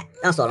的要害，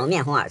让索隆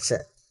面红耳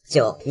赤。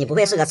9. 你不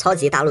会是个超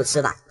级大路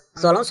痴吧？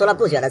索隆除了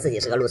不觉得自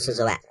己是个路痴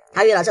之外，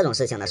他遇到这种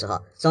事情的时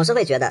候，总是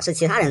会觉得是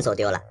其他人走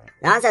丢了。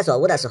然而在左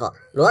屋的时候，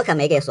罗可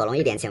没给索隆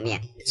一点情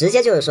面，直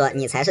接就是说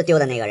你才是丢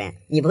的那个人，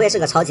你不会是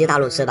个超级大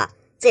路痴吧？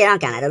这也让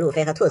赶来的路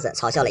飞和兔子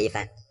嘲笑了一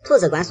番。兔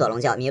子管索隆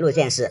叫麋鹿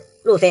见识，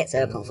路飞则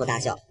是捧腹大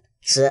笑。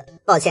10.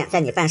 抱歉，在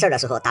你办事的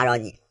时候打扰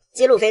你。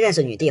继路飞认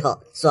识女帝后，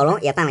索隆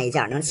也办了一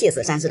件能气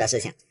死山治的事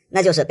情，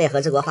那就是被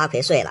和之国花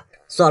魁睡了。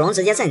索隆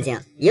直接震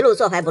惊，一路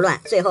坐怀不乱，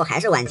最后还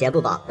是晚节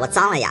不保，我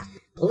脏了呀。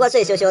不过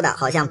最羞羞的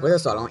好像不是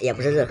索隆，也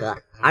不是日和，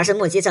而是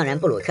目击证人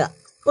布鲁克。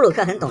布鲁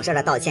克很懂事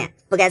的道歉，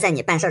不该在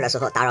你办事的时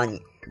候打扰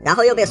你，然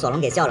后又被索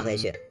隆给叫了回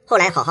去。后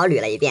来好好捋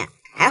了一遍，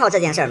还好这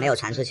件事没有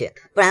传出去，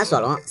不然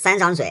索隆3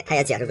张嘴他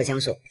也解释不清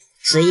楚。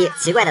11.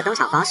 奇怪的登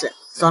场方式。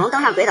索隆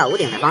登上鬼岛屋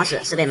顶的方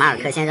式是被马尔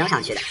克先扔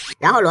上去的，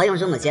然后罗用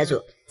祖母接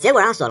住，结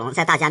果让索隆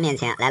在大家面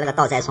前来了个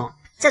倒栽葱。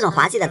这种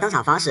滑稽的登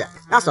场方式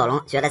让索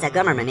隆觉得在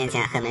哥们儿们面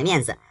前很没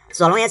面子，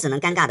索隆也只能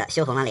尴尬的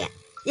羞红了脸。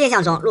印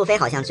象中路飞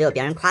好像只有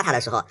别人夸他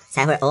的时候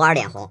才会偶尔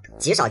脸红，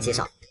极少。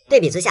对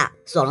比之下，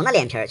索隆的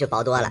脸皮就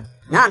薄多了，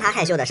能让他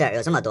害羞的事儿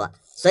有这么多，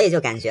所以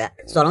就感觉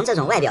索隆这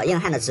种外表硬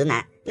汉的直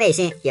男内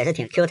心也是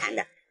挺 Q 弹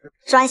的。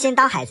专心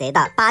当海贼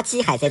的巴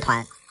基海贼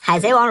团。海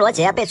贼王罗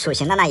杰被处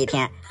刑的那一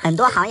天，很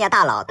多行业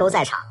大佬都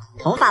在场。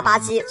红发巴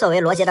基作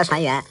为罗杰的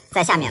船员，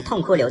在下面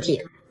痛哭流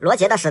涕。罗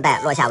杰的时代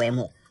落下帷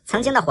幕，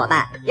曾经的伙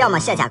伴要么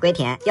卸甲归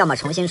田，要么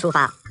重新出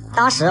发。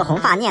当时红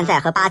发念在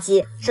和巴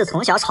基是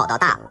从小吵到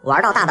大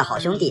玩到大的好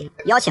兄弟，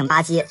邀请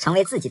巴基成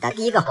为自己的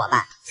第一个伙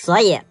伴，所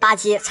以巴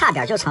基差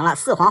点就成了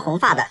四皇红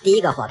发的第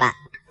一个伙伴。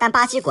但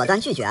巴基果断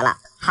拒绝了，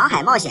航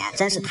海冒险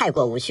真是太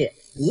过无趣，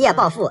一夜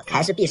暴富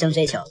才是毕生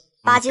追求。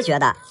巴基觉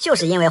得就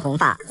是因为红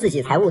发自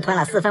己才误吞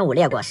了4分5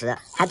裂果实，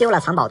还丢了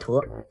藏宝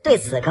图。对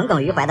此耿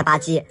耿于怀的巴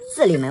基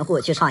自立门户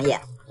去创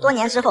业。多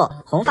年之后，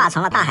红发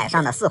成了大海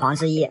上的4皇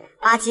之一，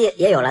巴基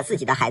也有了自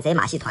己的海贼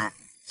马戏团。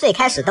最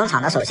开始登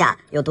场的手下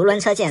有独轮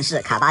车剑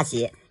士卡巴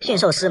吉、驯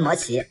兽师摩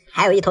奇，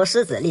还有一头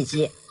狮子利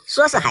基。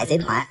说是海贼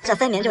团，这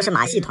分明就是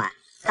马戏团。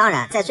当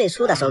然在最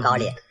初的手稿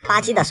里，巴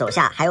基的手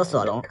下还有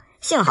索隆，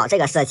幸好这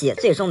个设计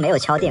最终没有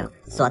敲定，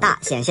索大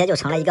险些就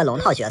成了一个龙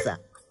套角色。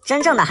真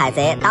正的海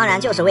贼当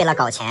然就是为了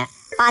搞钱，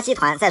巴基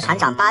团在船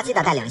长巴基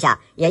的带领下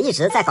也一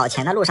直在搞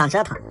钱的路上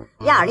折腾。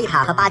亚尔丽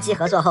塔和巴基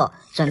合作后，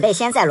准备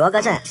先在罗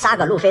格镇杀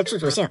个路飞助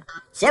助兴，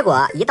结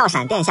果一道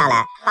闪电下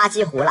来，巴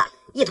基糊了，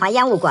一团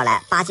烟雾过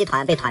来，巴基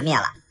团被团灭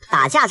了。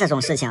打架这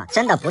种事情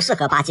真的不适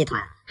合巴基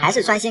团，还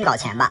是专心搞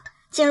钱吧。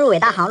进入伟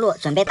大航路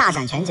准备大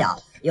展拳脚，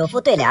有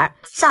副对联，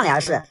上联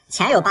是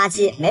前有巴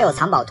基没有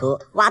藏宝图，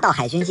挖到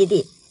海军基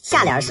地，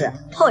下联是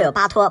后有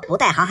巴托不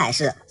带航海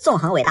士，纵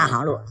横伟大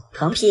航路。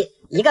横批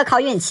一个靠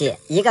运气，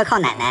一个靠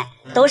奶奶，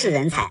都是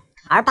人才。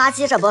而巴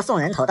基这波送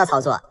人头的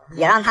操作，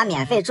也让他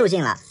免费住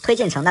进了推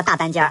进城的大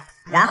单间，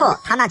然后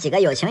他那几个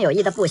有情有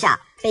义的部下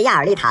被亚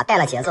尔丽塔带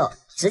了节奏，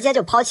直接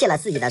就抛弃了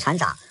自己的船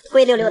长，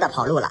灰溜溜的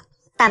跑路了。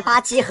但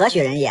巴基何许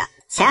人也，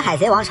前海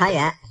贼王船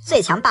员，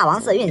最强霸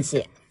王色运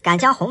气，敢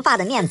将红发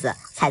的面子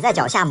踩在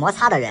脚下摩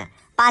擦的人，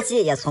巴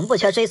基也从不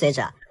缺追随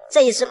者。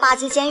这一支巴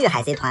基监狱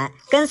海贼团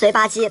跟随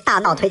巴基大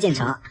闹推进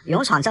城，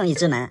勇闯正义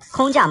之门，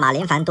空降马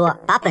林凡多，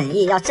把本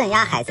意要镇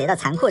压海贼的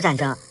残酷战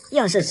争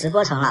硬是直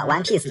播成了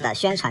One Piece 的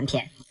宣传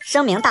片。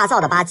声名大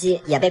噪的巴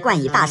基也被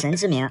冠以大神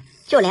之名，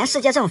就连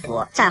世界政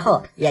府战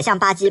后也向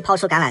巴基抛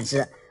出橄榄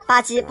枝。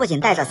巴基不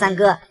仅带着三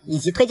哥以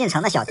及推进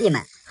城的小弟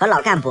们和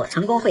老干部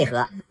成功会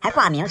合，还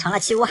挂名成了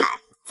七武海。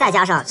再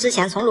加上之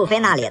前从路飞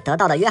那里得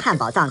到的约翰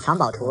宝藏藏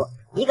宝图，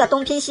一个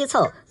东拼西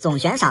凑总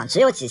悬赏只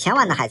有几千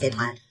万的海贼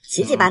团，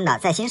奇迹般的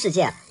在新世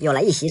界有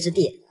了一席之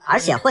地，而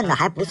且混得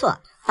还不错。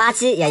巴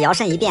基也摇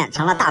身一变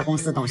成了大公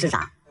司董事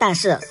长，但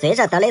是随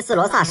着德雷斯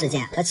罗萨事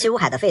件和七武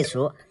海的废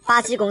除，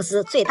巴基公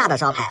司最大的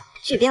招牌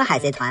巨兵海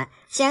贼团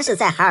先是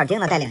在海尔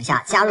丁的带领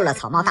下加入了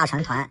草帽大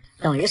船团，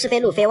等于是被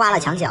路飞挖了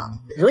墙角。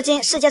如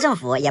今世界政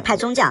府也派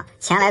中将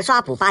前来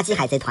抓捕巴基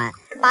海贼团，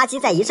巴基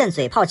在一阵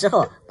嘴炮之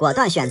后果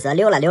断选择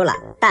溜了。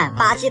但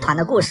巴基团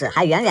的故事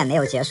还远远没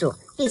有结束，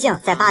毕竟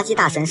在巴基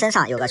大神身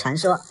上有个传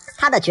说，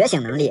他的觉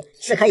醒能力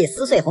是可以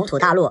撕碎红土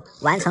大陆，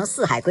完成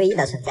四海归一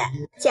的存在。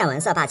见闻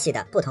色霸气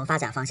的不同发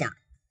展方向，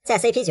在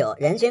CP9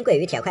 人均跪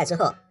于铁块之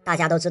后，大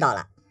家都知道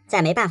了，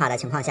在没办法的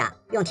情况下，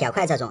用铁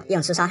块这种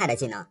硬吃伤害的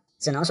技能，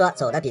只能说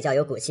走的比较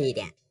有骨气一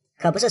点。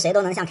可不是谁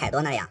都能像凯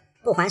多那样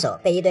不还手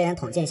被一堆人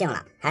捅尽兴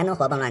了，还能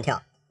活蹦乱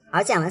跳。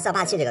而见闻色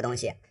霸气这个东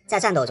西，在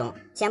战斗中，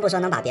先不说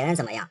能把别人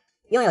怎么样，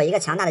拥有一个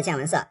强大的见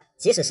闻色，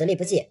即使实力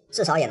不济，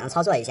至少也能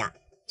操作一下。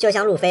就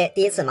像路飞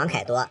第一次盲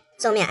凯多，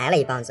正面挨了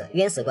一棒子，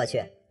晕死过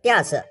去；第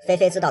二次菲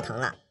菲知道疼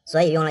了，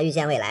所以用了预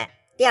见未来。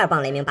第二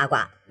棒雷鸣八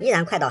卦依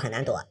然快到很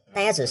难躲，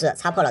但也只是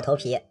擦破了头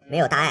皮，没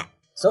有大碍。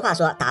俗话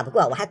说打不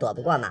过我还躲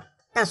不过嘛，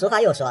但俗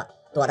话又说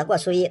躲得过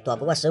初一，躲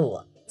不过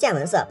15。见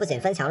闻色不仅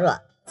分强弱，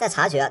在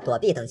察觉、躲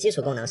避等基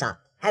础功能上，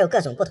还有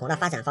各种不同的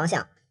发展方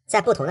向，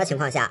在不同的情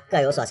况下各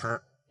有所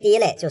长。第一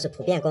类就是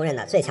普遍公认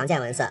的最强见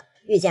闻色，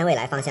预见未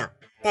来方向，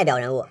代表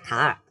人物卡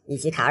尔以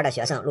及卡尔的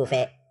学生路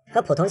飞，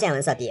和普通见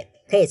闻色比，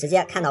可以直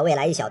接看到未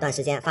来一小段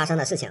时间发生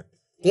的事情，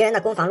敌人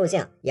的攻防路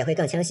径也会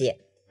更清晰。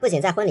不仅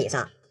在婚礼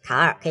上，卡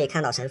尔可以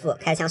看到神父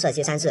开枪射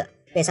击山治，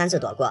被山治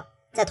躲过，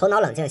在头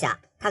脑冷静下，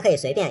他可以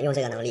随便用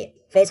这个能力，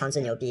非常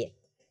之牛逼。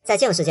在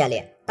镜世界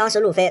里，当时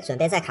路飞准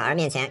备在卡尔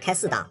面前开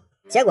4档，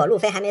结果路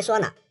飞还没说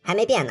呢，还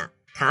没变呢，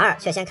卡尔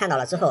却先看到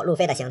了之后路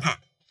飛的形态。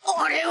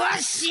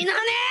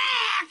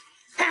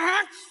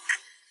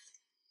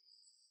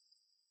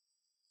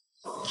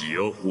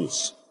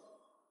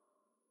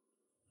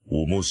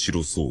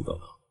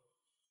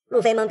路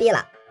飞懵逼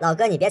了，老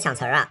哥你别抢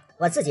词儿啊，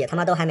我自己他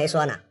妈都还没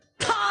说呢。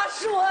他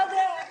说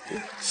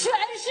的全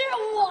是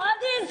我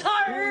的词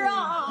儿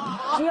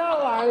啊！这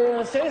玩意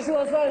儿谁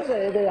说算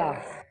谁的呀？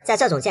在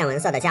这种见闻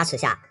色的加持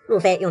下，路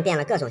飞用遍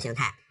了各种形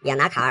态，也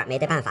拿卡尔没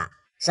得办法。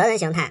蛇人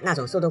形态那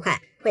种速度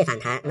快、会反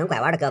弹、能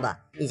拐弯的胳膊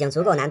已经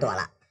足够难躲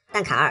了，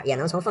但卡尔也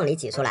能从缝里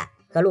挤出来，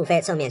和路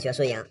飞正面决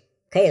输赢。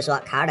可以说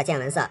卡尔的见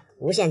闻色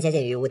无限接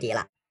近于无敌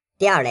了。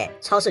第二类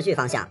超视距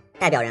方向，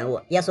代表人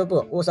物耶稣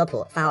布、乌索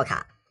普、范奥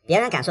卡，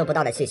别人感受不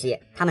到的气息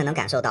他们能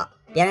感受到，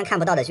别人看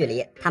不到的距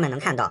离他们能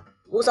看到。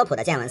乌索普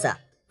的见闻色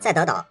在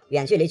德岛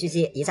远距离狙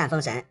击一战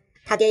封神，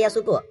他爹耶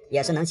稣布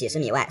也是能几十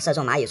米外射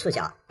中蚂蚁触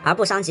角而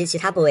不伤及其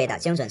他部位的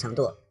精准程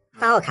度。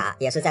范奥卡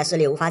也是在视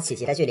力无法企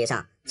及的距离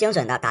上精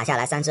准的打下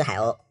来3只海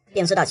鸥，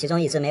并知道其中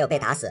1只没有被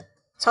打死。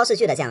超视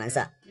距的见闻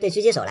色对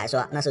狙击手来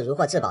说那是如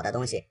获至宝的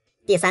东西。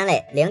第三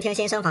类聆听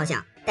心声方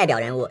向，代表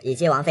人物以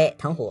及王妃、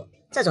藤虎，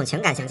这种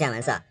情感型见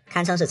闻色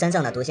堪称是真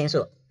正的读心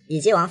术。以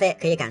及王妃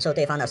可以感受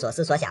对方的所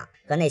思所想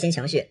和内心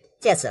情绪，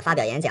借此发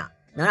表演讲，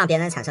能让别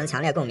人产生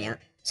强烈共鸣，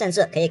甚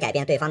至可以改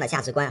变对方的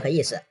价值观和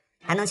意识，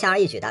还能轻而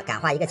易举地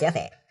感化一个劫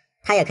匪。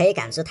他也可以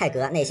感知泰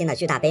格内心的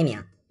巨大悲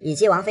鸣。以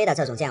及王妃的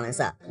这种见闻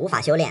色无法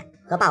修炼，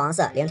和霸王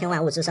色聆听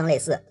万物之声类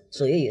似，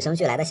属于与生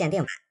俱来的限定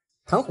版。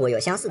藤虎有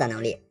相似的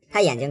能力，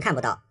他眼睛看不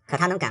到，可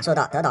他能感受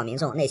到德岛民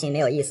众内心没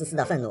有一丝丝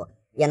的愤怒，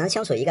也能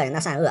清楚一个人的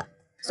善恶。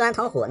虽然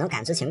藤虎能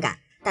感知情感，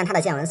但他的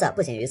见闻色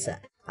不仅于此，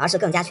而是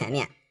更加全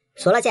面。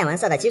除了见闻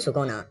色的基础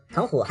功能，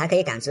藤虎还可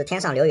以感知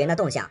天上流云的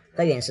动向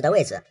和陨石的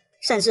位置，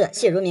甚至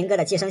细如明哥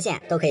的寄生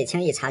线都可以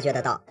轻易察觉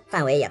得到，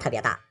范围也特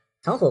别大。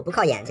藤虎不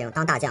靠眼睛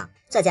当大将，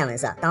这见闻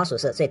色当属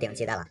是最顶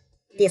级的了。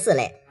第四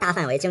类大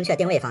范围精确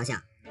定位方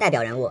向，代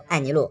表人物艾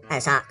尼路、艾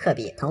莎、科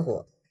比、藤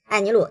虎。艾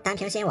尼路单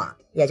凭心网，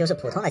也就是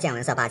普通的见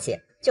闻色霸气，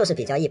就是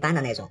比较一般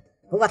的那种，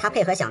不过他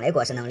配合响雷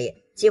果实能力，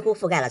几乎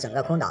覆盖了整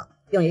个空岛，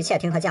用于窃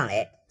听和降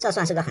雷，这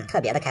算是个很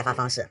特别的开发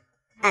方式。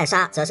艾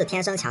莎则是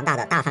天生强大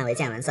的大范围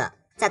见闻色，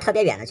在特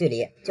别远的距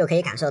离就可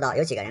以感受到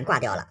有几个人挂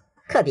掉了。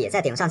科比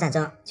在顶上战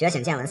争觉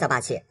醒见闻色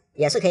霸气，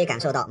也是可以感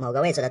受到某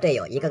个位置的队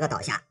友一个个倒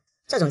下。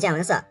这种见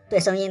闻色对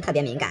声音特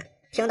别敏感，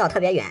听到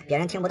特别远别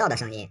人听不到的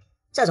声音，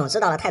这种知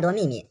道了太多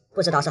秘密，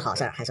不知道是好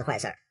事还是坏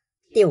事。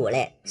第五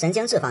类神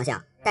经质方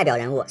向，代表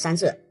人物山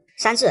治。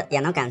山治也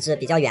能感知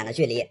比较远的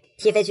距离，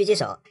踢飞狙击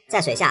手，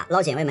在水下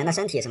捞警卫们的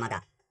身体什么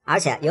的，而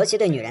且尤其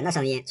对女人的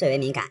声音最为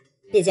敏感，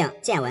毕竟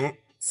见闻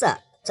色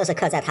这是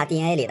刻在他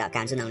DNA 里的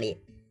感知能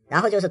力。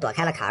然后就是躲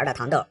开了卡尔的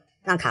糖豆，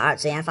让卡尔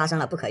直言发生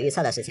了不可预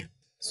测的事情，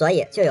所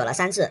以就有了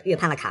山治预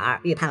判了卡尔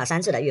预判了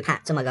山治的预判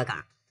这么个梗。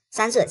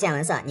山治见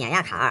闻色碾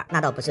压卡尔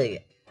那倒不至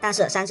于，但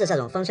是山治这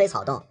种风吹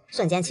草动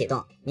瞬间启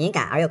动敏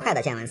感而又快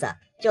的见闻色，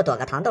就躲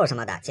个糖豆什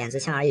么的简直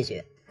轻而易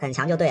举，很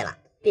强就对了。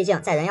毕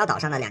竟在人妖岛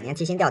上的2年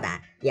提心吊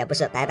胆也不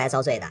是白白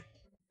遭罪的。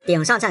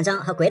顶上战争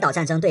和鬼岛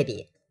战争对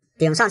比，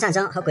顶上战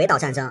争和鬼岛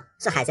战争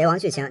是海贼王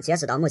剧情截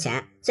止到目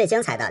前最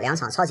精彩的2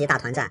场超级大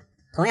团战，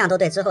同样都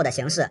对之后的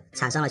形势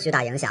产生了巨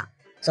大影响。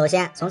首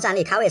先从战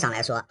力咖位上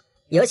来说，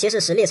尤其是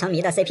实力成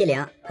谜的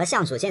CP0 和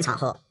相主进场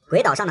后，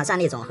鬼岛上的战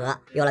力总和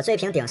有了追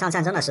平顶上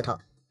战争的势头。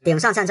顶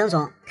上战争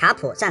中，卡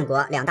普、战国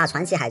2大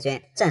传奇海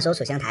军镇守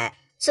处刑台，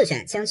赤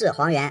犬、青雉、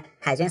黄猿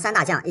海军3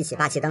大将一起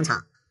霸气登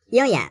场。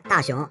鹰眼、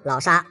大雄、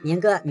老沙、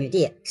明哥、女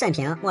帝、慎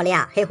平、莫利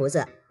亚、黑胡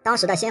子，当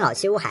时的新老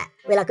七乌海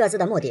为了各自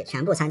的目的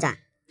全部参战。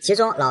其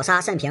中老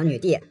沙、慎平、女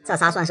帝这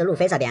仨算是路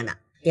飞这边的，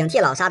顶替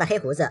老沙的黑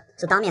胡子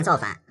是当面造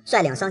反，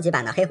率领升级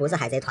版的黑胡子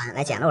海贼团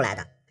来捡漏来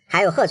的。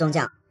还有贺中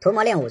将、屠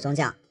魔令武中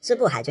将、支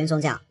部海军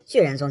中将、巨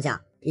人中将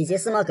以及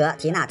斯摩格、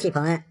提纳、替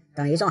彭恩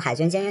等一众海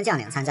军精英将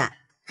领参战。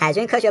海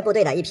军科学部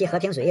队的一批和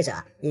平主义者，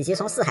以及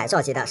从四海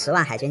召集的10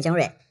万海军精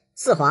锐。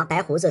四皇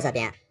白胡子这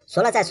边，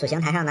除了在处刑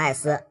台上的艾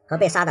斯和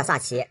被杀的萨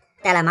奇，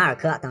带来马尔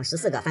科等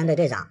14个番队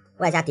队长，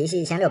外加嫡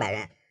系1600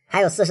人，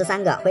还有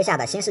43个麾下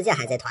的新世界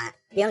海贼团，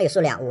兵力数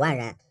量5万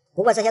人。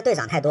不过这些队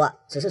长太多，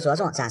只是着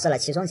重展示了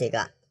其中几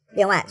个。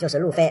另外就是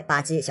路飞、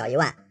巴基、小伊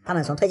万他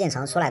们从推进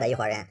城出来的一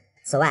伙人。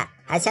此外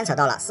还牵扯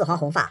到了四皇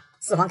红发、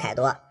四皇凯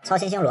多、超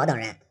新星罗等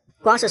人。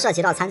光是涉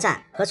及到参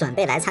战和准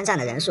备来参战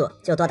的人数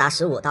就多达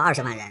15到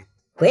20万人。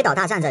鬼岛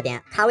大战这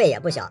边咖位也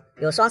不小，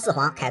有双四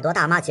皇、凯多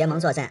大妈结盟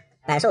作阵，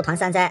百兽团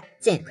三灾、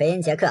晋、奎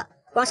因、杰克，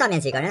光上面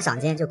几个人赏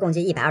金就共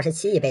计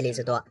127亿贝利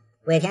之多。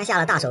尾田下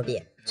了大手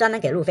笔，专门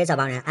给路飞这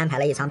帮人安排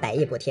了一场100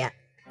亿补贴。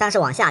但是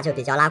往下就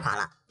比较拉垮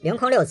了，凌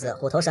空六子、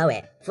虎头蛇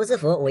尾、福之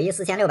福5亿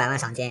4600万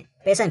赏金，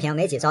被慎平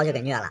没几招就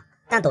给虐了，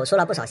但抖出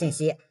了不少信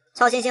息。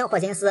超新星霍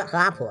金斯和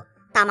阿普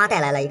大妈带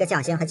来了一个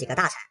将星和几个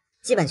大臣，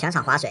基本全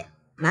场划水。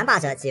蛮霸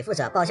者、给付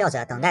者、报效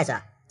者、等待者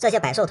这些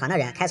百兽团的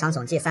人开场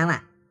总计3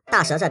万。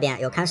大蛇这边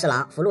有看侍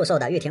郎、福禄寿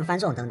的玉庭番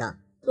众等等。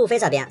路飞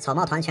这边草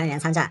帽团全员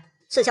参战，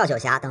赤鞘九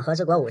侠等和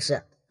之国武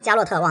士，加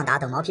洛特、旺达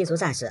等毛皮族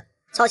战士。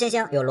超新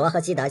星有罗和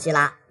基德、基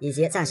拉以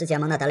及暂时结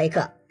盟的德雷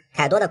克，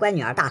凯多的乖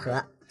女儿大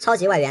和，超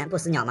级外援不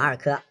死鸟马尔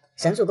科，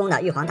神助攻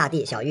的玉皇大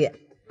帝小玉。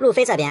路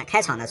飞这边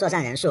开场的作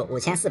战人数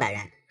5400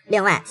人。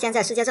另外现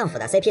在世界政府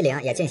的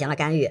CP0也进行了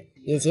干预，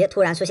以及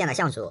突然出现的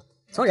相主。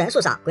从人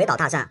数上鬼岛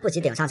大战不及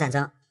顶上战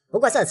争，不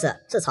过这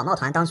次是草帽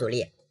团当主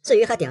力，至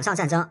于和顶上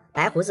战争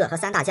白胡子和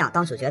三大将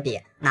当主角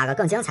比，哪个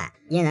更精彩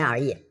因人而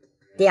异。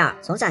第二，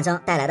从战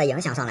争带来的影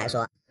响上来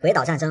说，鬼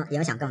岛战争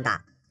影响更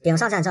大。顶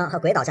上战争和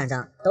鬼岛战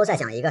争都在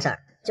讲一个事儿，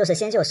就是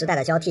新旧时代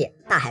的交替，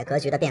大海格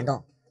局的变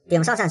动。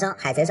顶上战争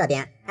海贼这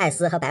边艾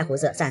斯和白胡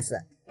子战死，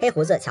黑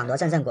胡子抢夺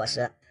阵阵果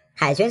实。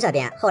海军这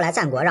边后来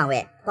战国让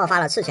位，爆发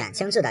了赤犬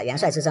青雉的元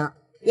帅之争，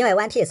因为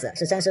One Piece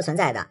是真实存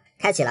在的，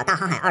开启了大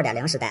航海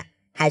 2.0 时代，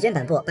海军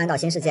本部搬到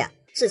新世界，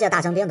世界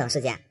大征兵等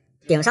事件。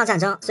顶上战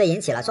争虽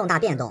引起了重大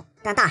变动，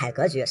但大海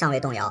格局尚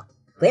未动摇。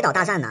鬼岛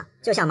大战呢，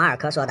就像马尔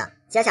科说的，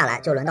接下来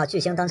就轮到巨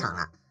星登场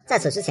了。在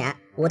此之前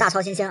，5大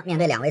超新星面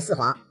对2位四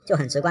皇，就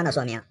很直观的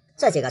说明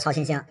这几个超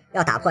新星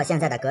要打破现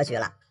在的格局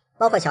了。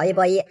包括乔伊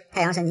波伊、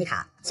太阳神尼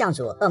卡、相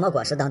主、恶魔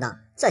果实等等，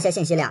这些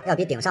信息量要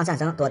比顶上战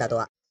争多得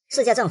多。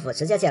世界政府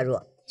直接介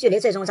入，距离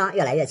最终章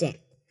越来越近。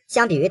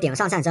相比于顶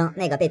上战争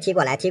那个被踢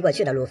过来踢过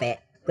去的路飞，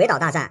鬼岛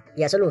大战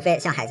也是路飞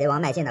向海贼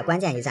王迈进的关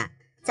键一战，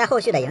在后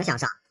续的影响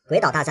上，鬼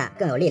岛大战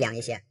更有力量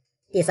一些。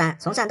第三，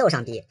从战斗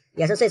上比，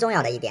也是最重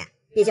要的一点，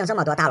毕竟这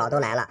么多大佬都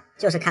来了，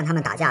就是看他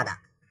们打架的，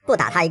不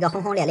打他一个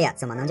轰轰烈烈，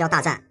怎么能叫大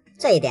战？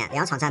这一点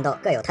两场战斗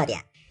各有特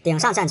点。顶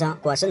上战争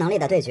果实能力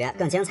的对决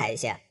更精彩一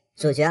些，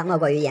主角莫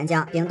过于岩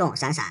浆、冰冻、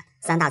闪闪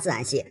3大自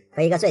然系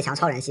和一个最强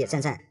超人系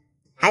阵阵，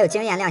还有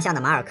惊艳亮相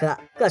的马尔科，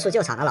各处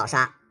救场的老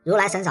沙，如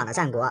来神掌的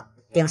战国。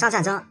顶上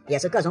战争也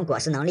是各种果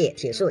实能力、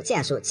体术、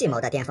剑术、计谋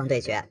的巅峰对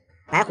决，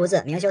白胡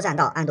子明修栈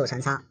道，暗度陈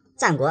仓，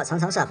战国层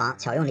层设防，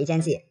巧用离间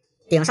计。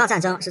顶上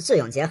战争是智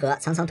勇结合，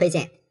层层推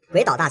进。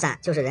鬼岛大战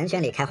就是人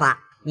群里开花，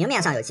明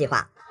面上有计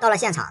划，到了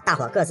现场大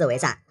伙各自为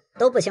战，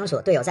都不清楚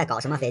队友在搞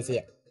什么飞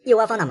机，一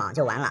窝蜂的莽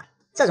就完了。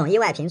这种意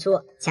外频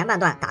出，前半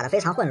段打得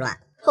非常混乱，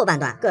后半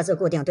段各自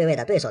固定对位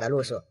的对手的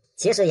路数，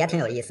其实也挺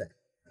有意思。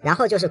然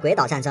后就是鬼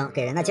岛战争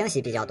给人的惊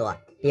喜比较多，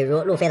比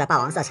如路飞的霸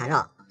王色缠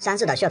绕，山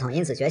治的血统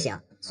因子觉醒，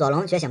索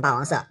隆觉醒霸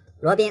王色，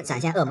罗宾展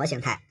现恶魔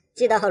形态，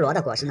基德和罗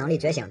的果实能力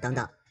觉醒等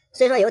等。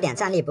虽说有点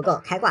战力不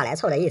够，开挂来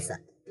凑的意思，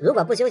如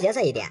果不纠结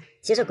这一点，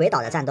其实鬼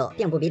岛的战斗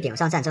并不比顶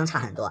上战争差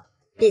很多，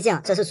毕竟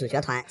这是主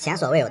角团前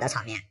所未有的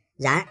场面，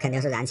燃肯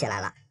定是燃起来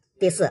了。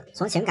第四，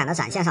从情感的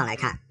展现上来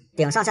看，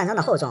顶上战争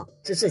的厚重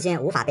是至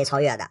今无法被超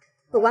越的，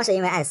不光是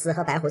因为艾斯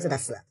和白胡子的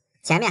死，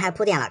前面还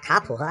铺垫了卡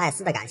普和艾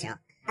斯的感情，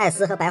艾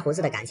斯和白胡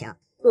子的感情，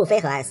路飞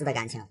和艾斯的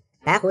感情，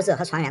白胡子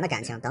和船员的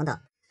感情等等。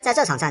在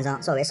这场战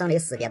争作为生离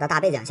死别的大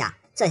背景下，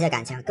这些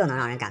感情更能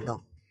让人感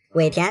动。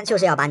尾田就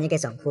是要把你给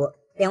整哭，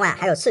另外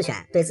还有赤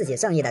犬对自己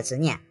正义的执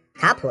念，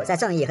卡普在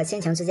正义和亲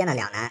情之间的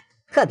两难，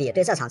科比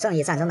对这场正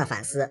义战争的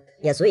反思，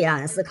也足以让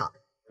人思考。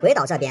鬼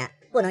岛这边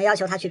不能要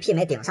求他去媲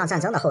美顶上战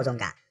争的厚重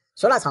感，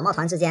除了草帽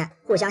团之间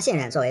互相信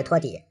任作为托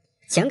底，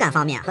情感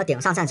方面和顶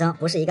上战争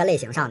不是一个类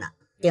型上的。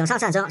顶上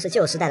战争是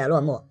旧时代的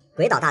落幕，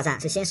鬼岛大战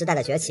是新时代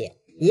的崛起，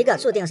一个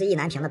注定是意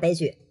难平的悲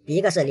剧，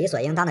一个是理所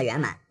应当的圆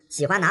满，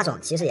喜欢哪种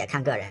其实也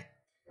看个人。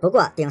不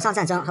过顶上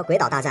战争和鬼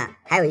岛大战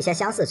还有一些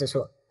相似之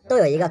处，都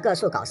有一个各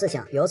处搞事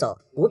情游走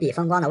无比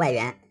风光的外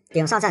援。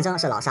顶上战争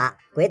是老沙，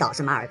鬼岛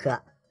是马尔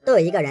科，都有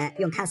一个人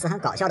用看似很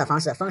搞笑的方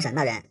式封神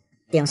的人。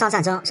顶上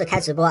战争是开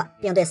直播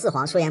并对四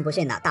皇出言不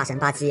逊的大神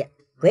巴基，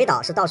鬼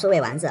岛是到处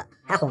喂丸子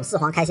还哄四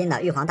皇开心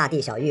的玉皇大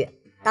帝小玉。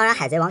当然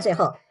海贼王最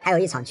后还有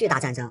一场巨大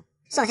战争，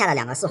剩下的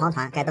2个四皇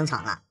团该登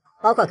场了。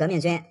包括革命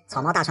军、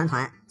草帽大船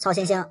团、超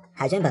新星、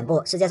海军本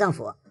部、世界政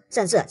府，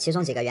甚至其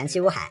中几个元气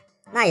乌海。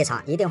那一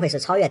场一定会是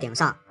超越顶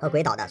上和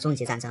鬼岛的终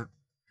极战争。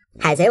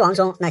海贼王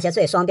中那些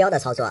最双标的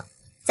操作，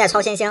在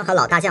超新星和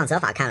老大将泽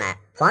法看来，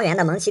黄猿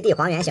的蒙奇帝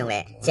黄猿行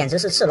为简直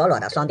是赤裸裸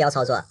的双标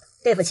操作。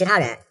对付其他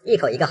人，一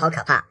口一个好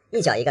可怕，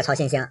一脚一个超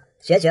新星，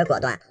决绝果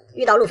断。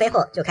遇到路飞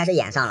后就开始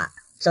演上了。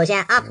首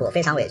先阿普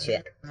非常委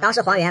屈，当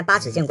时黄猿8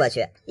指镜过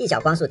去，一脚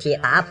光速踢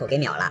把阿普给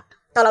秒了。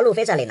到了路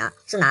飞这里呢，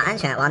是哪安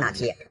全往哪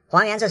踢，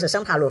黄猿这是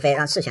生怕路飞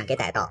让赤犬给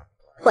逮到。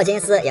霍金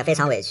斯也非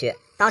常委屈，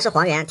当时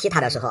黄猿踢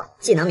他的时候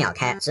技能秒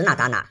开，指哪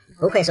打哪，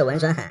不愧是稳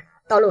准狠。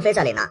到路飞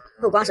这里呢，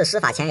不光是施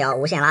法前摇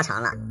无限拉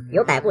长了，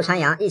有百步穿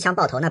杨一枪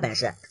爆头那本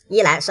事，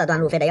一来射断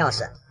路飞的钥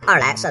匙，二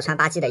来射穿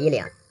巴基的衣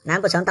领，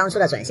难不成当初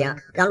的准星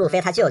让路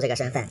飞他舅这个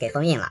身份给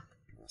封印了？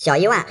小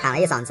伊万喊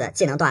了一嗓子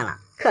技能断了，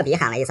科比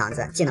喊了一嗓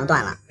子技能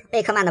断了，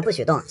贝克曼的不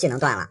许动技能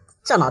断了，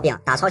这毛病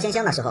打超新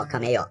星的时候可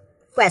没有。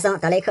怪僧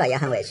德雷克也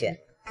很委屈，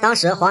当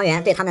时黄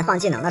猿对他们放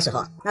技能的时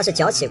候，那是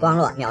脚起光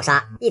落秒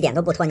杀，一点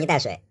都不拖泥带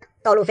水。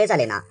到路飞这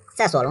里呢，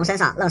在索隆身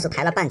上愣是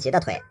抬了半级的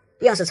腿，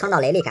硬是撑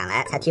到雷利赶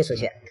来才踢出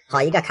去，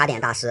好一个卡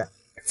点大师。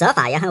泽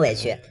法也很委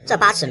屈，这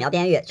8尺描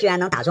边玉居然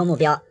能打中目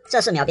标，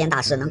这是描边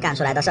大师能干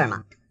出来的事儿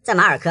吗？在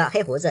马尔科、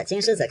黑胡子、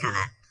金狮子看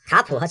来，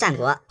卡普和战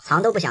国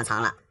藏都不想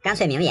藏了，干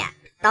脆明演。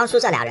当初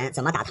这俩人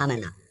怎么打他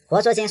们呢？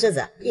活捉金狮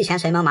子，一拳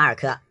锤蒙马尔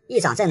科，一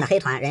掌震的黑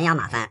团人仰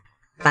马翻。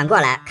反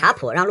过来，卡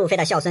普让路飞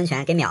的孝孙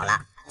拳给秒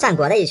了，战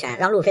国的一拳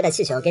让路飞的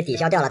气球给抵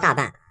消掉了大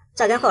半。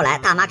这跟后来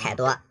大妈凯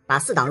多把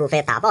4档路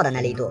飞打爆的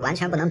那力度完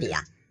全不能比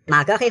啊！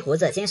马哥、黑胡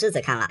子、金狮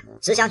子看了，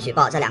只想举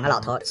报这2个老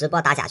头直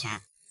播打假拳。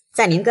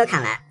在明哥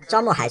看来，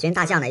招募海军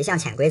大将的一项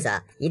潜规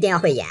则，一定要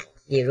会演。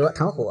比如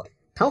藤虎，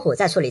藤虎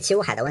在处理七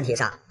武海的问题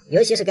上，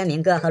尤其是跟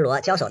明哥和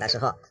罗交手的时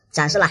候，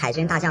展示了海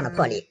军大将的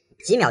魄力，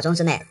几秒钟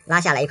之内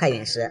拉下来一块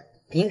陨石。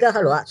明哥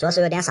和罗着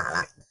实有点傻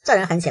了，这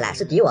人狠起来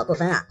是敌我不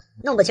分啊，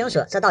弄不清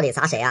楚这到底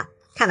砸谁啊？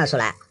看得出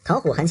来，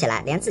藤虎狠起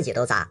来连自己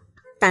都砸。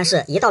但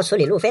是，一到处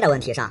理路飞的问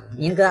题上，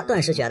明哥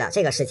顿时觉得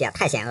这个世界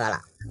太险恶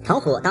了。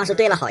藤虎当时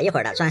堆了好一会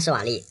儿的砖石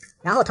瓦砾，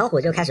然后藤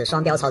虎就开始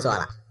双标操作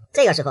了。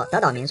这个时候，德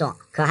岛民众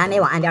可还没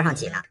往岸边上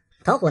挤呢，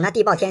藤虎那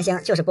地爆天星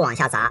就是不往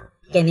下砸。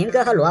给明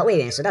哥和罗喂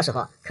陨石的时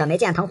候，可没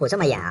见藤虎这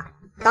么演啊。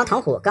当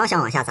藤虎刚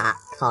想往下砸，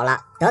好了，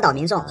德岛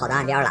民众跑到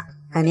岸边了，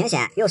很明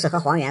显又是和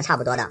黄猿差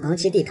不多的蒙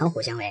奇帝藤虎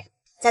行为。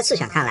在赤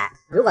犬看来，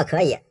如果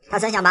可以，他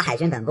真想把海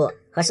军本部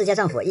和世界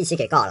政府一起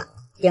给告了。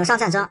顶上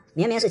战争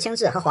明明是青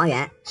雉和黄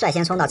猿率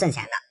先冲到阵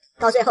前的，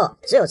到最后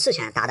只有赤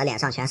犬打的脸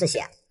上全是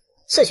血。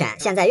赤犬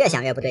现在越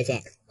想越不对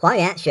劲，黄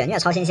猿血虐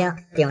超新星，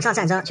顶上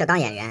战争却当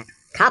演员。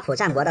卡普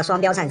战国的双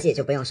标战绩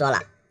就不用说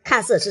了，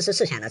看似支持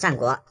赤犬的战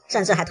国，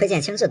甚至还推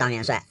荐青雉当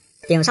元帅。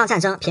顶上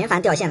战争频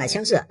繁掉线的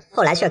青雉，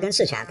后来却跟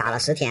赤犬打了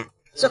10天。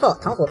之后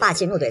藤虎霸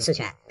气怒怼赤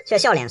犬，却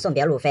笑脸送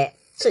别路飞。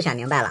赤犬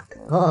明白了，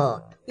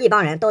哦，一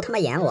帮人都他妈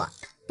演我。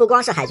不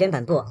光是海军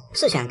本部，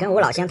赤犬跟吴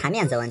老星谈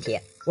面子问题，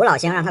吴老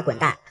星让他滚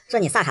蛋，说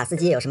你萨卡斯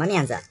基有什么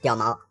面子，屌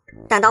毛。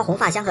但当红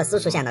发香克斯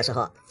出现的时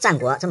候，战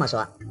国这么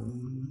说：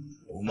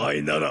お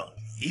前なら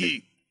い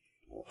い。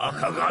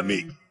赤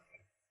髪。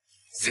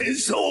戦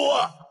争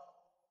は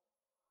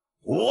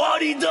終わ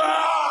りだ。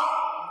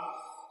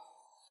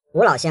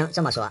吴老星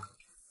这么说：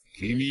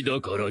君だ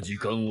から時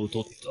間を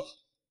取った。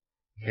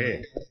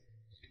え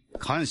え、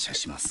感謝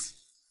します。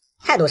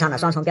态度上的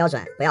双重标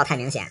准不要太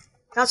明显。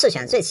让赤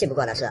犬最气不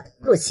过的是，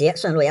陆琪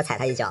顺路也踩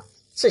他一脚。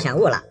赤犬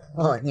悟了，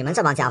哦，你们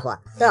这帮家伙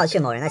都要去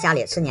某人的家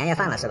里吃年夜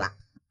饭了是吧？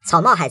草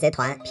帽海贼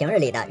团平日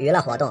里的娱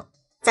乐活动，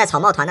在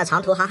草帽团的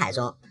长途航海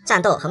中，战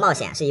斗和冒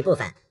险是一部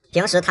分。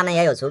平时他们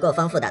也有足够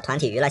丰富的团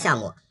体娱乐项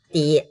目。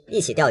第一，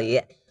一起钓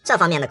鱼，这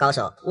方面的高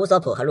手乌索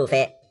普和路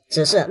飞，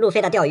只是路飞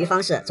的钓鱼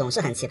方式总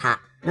是很奇葩，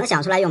能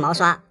想出来用毛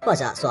刷或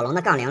者索隆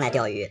的杠铃来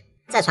钓鱼。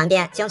在船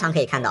边经常可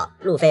以看到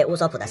路飞、乌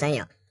索普的身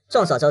影。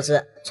众所周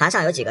知，船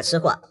上有几个吃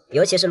货，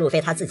尤其是路飞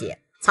他自己，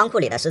仓库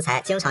里的食材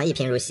经常一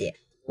贫如洗。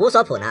乌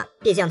索普呢，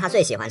毕竟他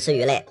最喜欢吃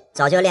鱼类，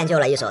早就练就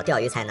了一手钓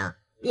鱼才能。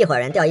一伙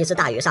人钓一只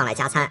大鱼上来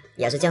加餐，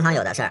也是经常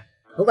有的事儿。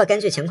不过根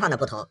据情况的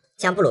不同，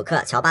像布鲁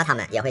克、乔巴他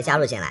们也会加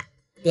入进来。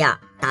第二，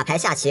打牌、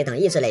下棋等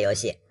益智类游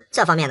戏，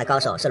这方面的高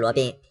手是罗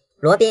宾。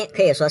罗宾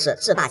可以说是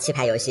制霸棋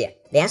牌游戏，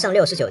连胜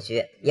69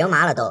局，赢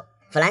麻了都。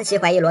弗兰奇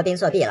怀疑罗宾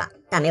作弊了，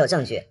但没有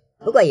证据。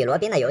不过以罗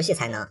宾的游戏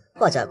才能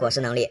或者果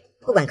实能力，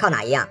不管靠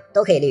哪一样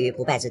都可以立于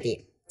不败之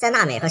地。在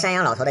娜美和山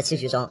羊老头的棋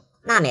局中，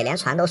娜美连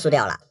船都输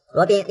掉了，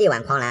罗宾力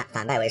挽狂澜，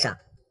反败为胜。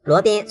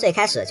罗宾最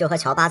开始就和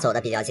乔巴走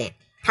得比较近，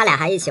他俩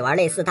还一起玩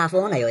类似大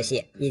富翁的游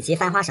戏以及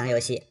翻花绳游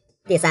戏。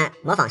第三，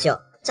模仿秀，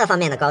这方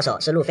面的高手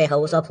是路飞和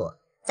乌索普。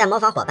在模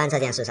仿伙伴这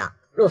件事上，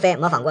路飞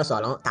模仿过索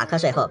隆打瞌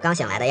睡后刚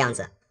醒来的样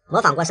子，模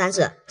仿过山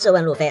治质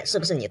问路飞是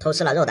不是你偷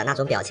吃了肉的那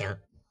种表情。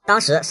当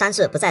时山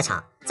治不在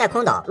场，在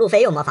空岛，路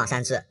飞又模仿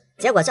山治，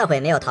结果这回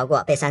没有逃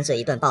过被山治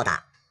一顿暴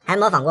打。还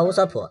模仿过乌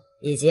索普，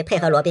以及配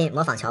合罗宾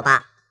模仿乔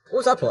巴。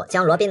乌索普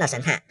将罗宾的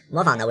神态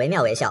模仿得惟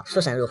妙惟肖，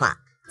出神入化。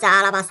在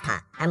阿拉巴斯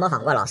坦还模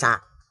仿过老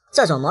沙。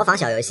这种模仿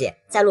小游戏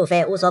在路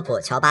飞、乌索普、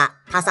乔巴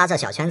他仨这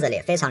小圈子里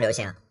非常流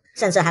行，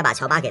甚至还把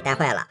乔巴给带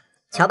坏了。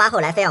乔巴后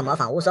来非要模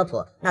仿乌索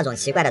普那种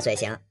奇怪的嘴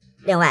型，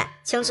另外，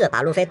青雉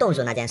把路飞冻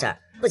住那件事儿，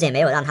不仅没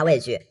有让他畏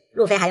惧，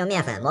路飞还用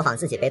面粉模仿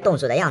自己被冻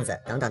住的样子，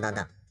等等等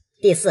等。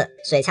第4，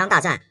水枪大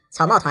战，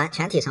草帽团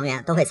全体成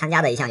员都会参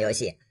加的一项游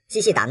戏，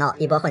嬉戏打闹，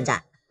一波混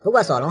战。不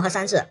过索隆和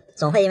山治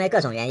总会因为各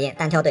种原因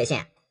单挑对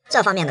线，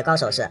这方面的高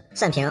手是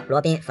慎平、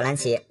罗宾、弗兰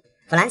奇。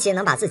弗兰奇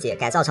能把自己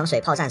改造成水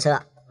炮战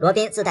车，罗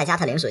宾自带加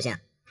特林属性，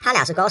他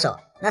俩是高手，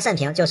那慎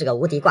平就是个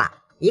无敌挂，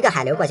一个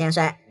海流过肩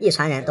摔，一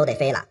船人都得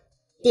飞了。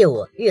第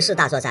5，浴室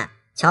大作战，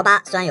乔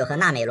巴虽然有和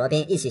娜美、罗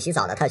宾一起洗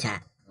澡的特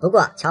权，不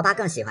过乔巴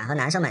更喜欢和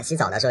男生们洗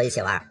澡的时候一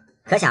起玩，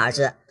可想而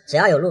知，只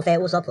要有路飞、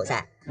乌索普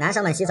在，男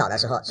生们洗澡的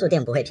时候注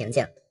定不会平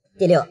静。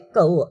第6，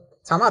购物，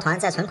草帽团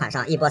在存款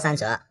上一波3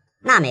折，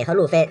娜美和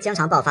路飞经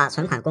常爆发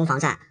存款攻防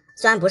战，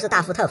虽然不是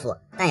大富特富，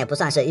但也不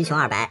算是一穷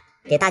二白，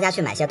给大家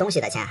去买些东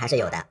西的钱还是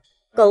有的。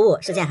购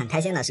物是件很开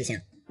心的事情，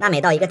娜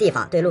美到一个地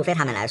方，对路飞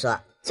他们来说，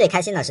最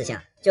开心的事情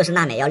就是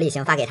娜美要例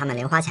行发给他们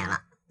零花钱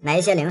了，买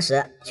一些零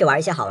食，去玩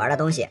一些好玩的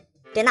东西。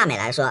对娜美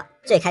来说，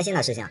最开心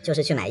的事情就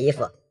是去买衣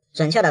服，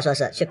准确的说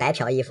是去白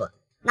嫖衣服。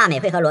娜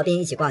美会和罗宾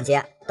一起逛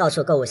街，到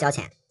处购物消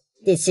遣。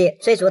第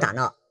7，追逐打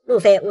闹，路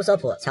飞、乌索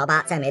普、乔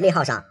巴在梅利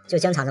号上就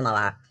经常这么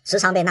玩，时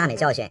常被娜美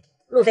教训。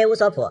路飞、乌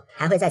索普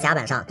还会在甲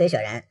板上堆雪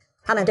人，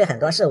他们对很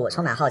多事物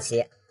充满好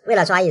奇，为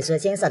了抓一只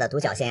金色的独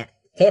角仙，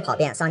可以跑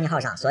遍桑尼号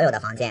上所有的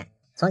房间，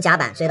从甲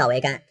板追到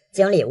桅杆，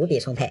精力无比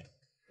充沛。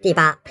第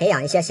8，培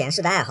养一些闲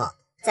适的爱好，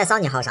在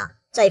桑尼号上，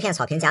这一片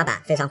草坪甲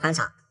板非常宽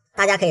敞，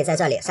大家可以在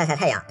这里晒晒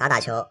太阳、打打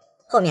球，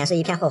后面是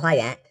一片后花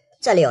园，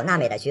这里有娜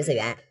美的橘子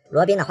园、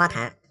罗宾的花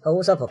坛和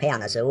乌索普培养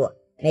的植物，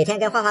每天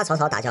跟花花草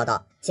草打交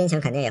道，心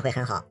情肯定也会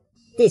很好。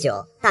第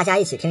9，大家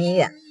一起听音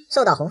乐，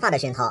受到红发的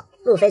熏陶，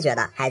路飞觉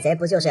得海贼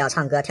不就是要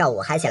唱歌跳舞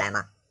嗨起来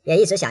吗？也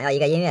一直想要一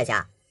个音乐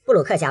家。布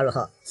鲁克加入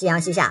后，夕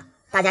阳西下，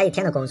大家一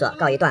天的工作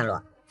告一段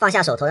落，放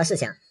下手头的事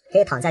情，可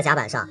以躺在甲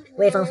板上，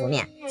微风拂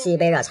面，沏一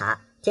杯热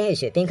茶，听一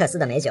曲宾克斯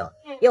的美酒，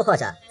又或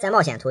者在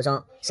冒险途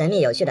中，神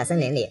秘有趣的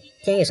森林里，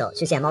听一首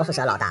去见猫腹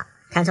蛇老大，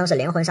堪称是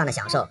灵魂上的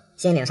享受，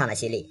心灵上的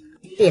洗礼。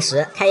第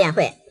10，开宴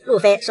会，路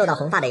飞受到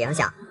红发的影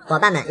响，伙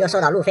伴们又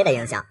受到路飞的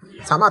影响，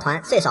草帽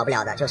团最少不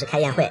了的就是开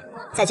宴会。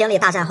在经历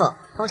大战后，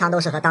通常都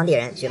是和当地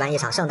人举办一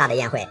场盛大的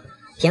宴会，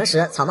平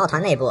时草帽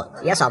团内部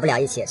也少不了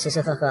一起吃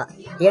吃喝喝，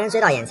敌人追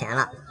到眼前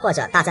了，或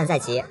者大战在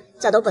即，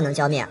这都不能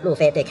浇灭路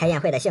飞对开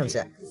宴会的兴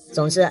致。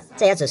总之，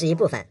这也只是一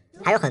部分，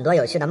还有很多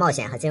有趣的冒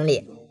险和经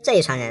历，这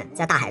一船人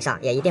在大海上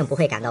也一定不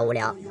会感到无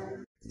聊。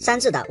山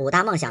治的5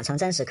大梦想成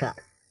真时刻，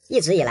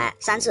一直以来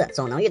山治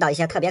总能遇到一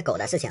些特别狗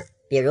的事情，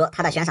比如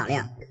他的悬赏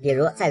令，比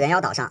如在人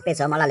妖岛上被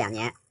折磨了2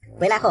年，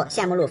回来后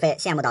羡慕路飞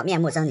羡慕到面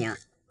目狰狞。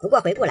不过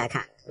回顾来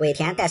看，尾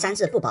田待山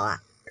治不薄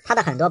啊，他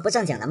的很多不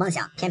正经的梦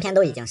想偏偏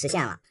都已经实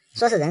现了，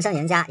说是人生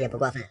赢家也不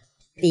过分。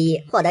第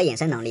1，获得隐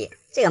身能力，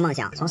这个梦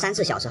想从山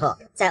治小时候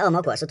在恶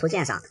魔果实图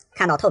鉴上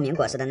看到透明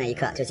果实的那一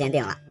刻就坚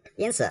定了，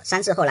因此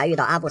山治后来遇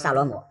到阿布萨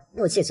罗姆，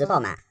怒气值爆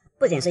满，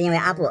不仅是因为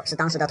阿布是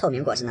当时的透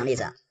明果实能力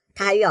者，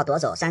他还欲要夺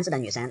走山治的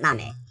女神娜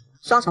美。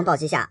双重暴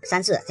击下，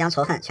山治将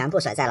仇恨全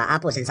部甩在了阿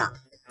布身上。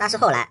但是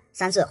后来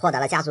山治获得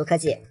了家族科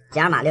技吉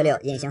尔玛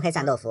66隐形黑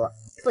战斗服，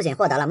不仅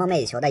获得了梦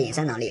寐以求的隐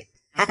身能力，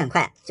还很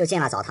快就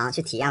进了澡堂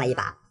去体验了一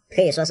把，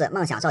可以说是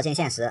梦想照进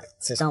现实，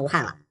此生无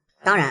憾了。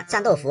当然，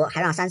战斗服还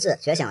让山治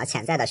觉醒了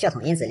潜在的血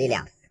统因子力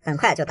量，很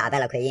快就打败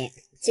了奎因。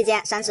期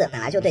间，山治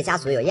本来就对家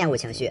族有厌恶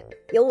情绪，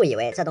又误以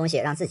为这东西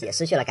让自己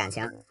失去了感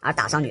情，而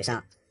打伤女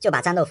生，就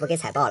把战斗服给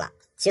踩爆了。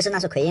其实那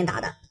是奎因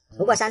打的。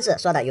不过山治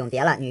说的永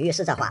别了女浴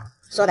室这话，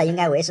说的应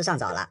该为时尚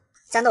早了。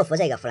战斗服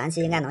这个弗兰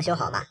奇应该能修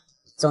好吧。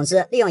总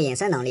之，利用隐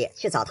身能力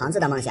去澡堂子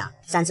的梦想，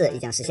山治已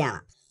经实现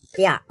了。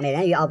第2，美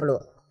人鱼奥布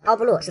鲁。奥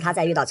布鲁是他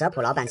在遇到哲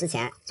普老板之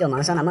前就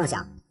萌生的梦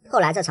想，后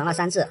来这成了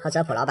山治和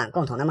哲普老板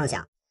共同的梦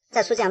想。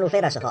在初见路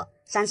飞的时候，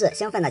山治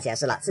兴奋地解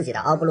释了自己的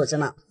奥布鲁之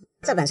梦，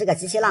这本是个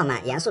极其浪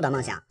漫严肃的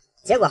梦想。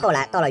结果后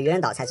来到了愚人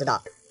岛才知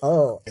道，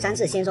哦，山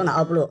治心中的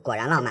奥布鲁果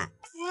然浪漫。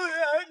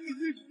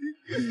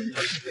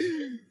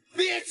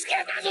見つけ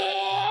たぞ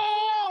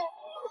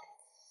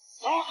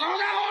そこ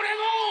が俺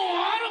の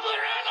ワルブ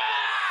ルだ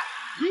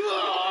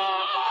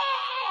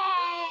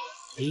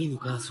いいの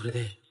かそれ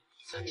で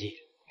サンジ。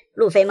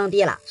路飞懵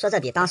逼了，说这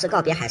比当时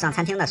告别海上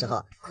餐厅的时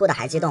候哭得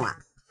还激动啊。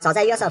早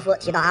在约瑟夫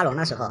提到阿龙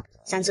的时候，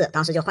山治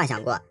当时就幻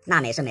想过娜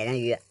美是美人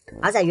鱼，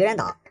而在愚人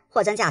岛，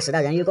货真价实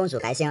的人鱼公主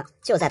白星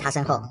就在他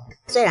身后。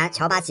虽然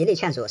乔巴极力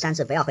劝阻山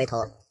治不要回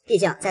头，毕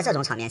竟在这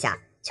种场面下，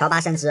乔巴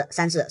深知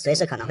山治随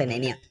时可能会没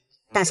命，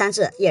但山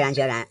治毅然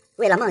决然，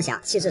为了梦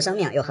想弃置生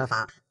命又何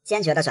妨，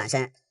坚决的转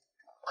身。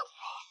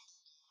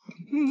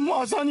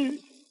まさに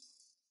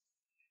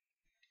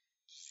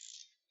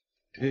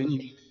手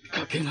に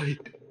かけない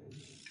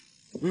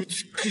美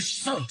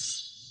しさ。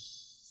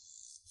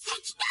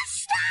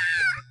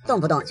动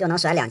不动就能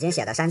甩2斤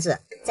血的山治，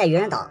在愚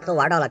人岛都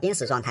玩到了濒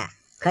死状态，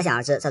可想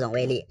而知这种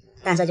威力。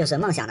但这就是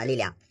梦想的力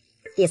量。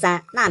第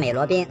3，娜美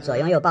罗宾左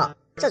拥右抱，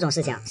这种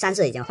事情山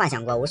治已经幻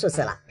想过无数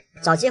次了。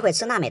找机会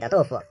吃娜美的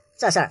豆腐，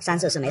这事儿山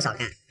治是没少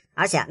干，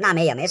而且娜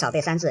美也没少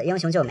被山治英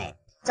雄救美，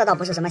这倒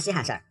不是什么稀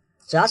罕事儿。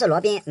主要是罗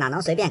宾哪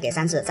能随便给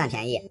山治占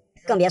便宜，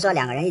更别说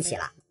2个人一起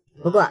了。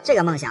不过这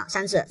个梦想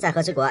山治在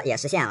和之国也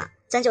实现了，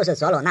真就是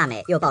左搂娜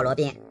美右抱罗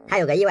宾，还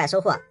有个意外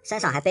收获，身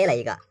上还背了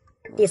一个。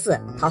第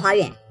4，桃花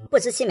运，不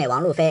知妻美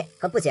王路飞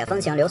和不解风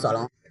情刘所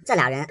龙，这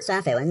俩人虽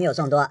然绯闻女友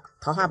众多，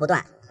桃花不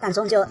断，但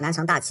终究难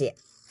成大器，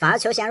反而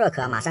求贤若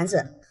渴马山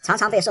治常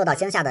常被受到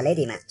惊吓的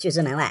lady 们拒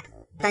之门外。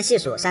但细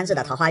数山治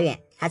的桃花运，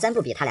还真不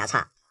比他俩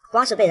差，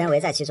光是被人围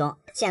在其中，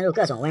陷入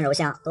各种温柔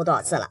乡都多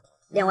少次了。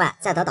另外，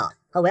在德岛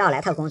和维奥莱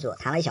特公主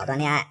谈了一小段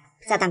恋爱，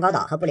在蛋糕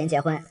岛和布林结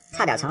婚，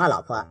差点成了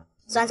老婆。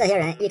虽然这些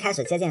人一开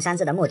始接近山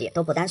治的目的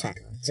都不单纯，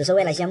只是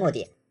为了一些目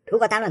的，不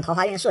过单论桃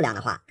花运数量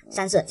的话，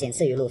山治仅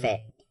次于路飞。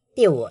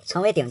第5，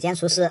成为顶尖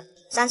厨师。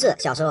山治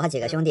小时候和几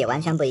个兄弟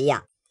完全不一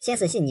样，心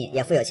思细腻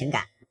也富有情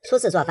感，初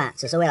次做饭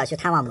只是为了去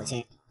探望母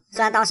亲。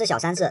虽然当时小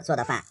山治做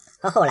的饭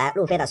和后来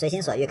路飞的随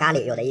心所欲咖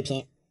喱有的一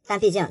拼，但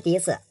毕竟第一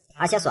次，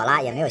而且索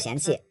拉也没有嫌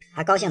弃，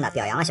还高兴地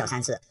表扬了小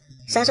山治。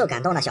深受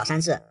感动的小山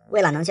治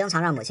为了能经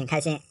常让母亲开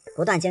心，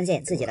不断精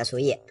进自己的厨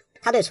艺，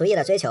他对厨艺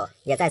的追求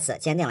也在此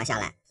坚定了下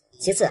来。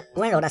其次，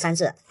温柔的山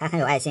治还很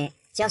有爱心，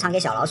经常给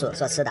小老鼠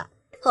做吃的。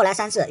后来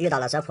山治遇到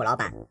了哲普老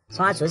板，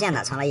从而逐渐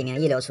的成了一名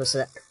一流厨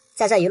师。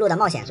在这一路的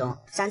冒险中，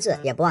山治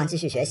也不忘继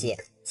续学习，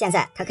现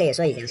在他可以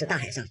说已经是大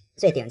海上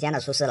最顶尖的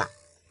厨师了。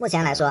目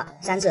前来说，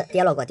山治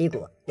跌落过低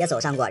谷，也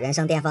走上过人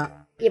生巅峰，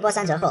一波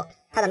三折后，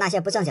他的那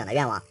些不正经的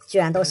愿望居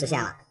然都实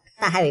现了。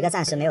但还有一个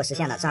暂时没有实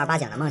现的正儿八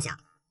经的梦想，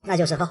那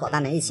就是和伙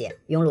伴们一起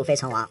拥路飞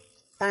成王。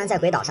当然在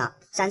鬼岛上，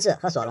山治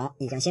和索隆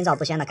已经心照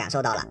不宣地感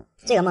受到了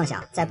这个梦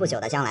想在不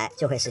久的将来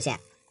就会实现。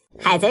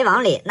海贼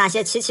王里那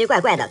些奇奇怪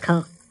怪的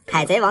坑，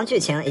海贼王剧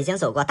情已经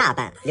走过大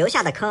半，留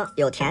下的坑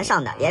有填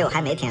上的，也有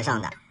还没填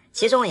上的，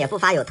其中也不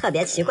乏有特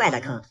别奇怪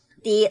的坑。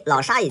第一，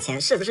老沙以前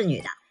是不是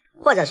女的？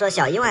或者说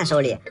小伊万手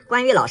里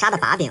关于老沙的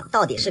把柄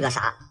到底是个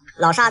啥？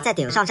老沙在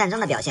顶上战争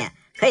的表现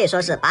可以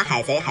说是把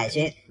海贼海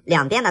军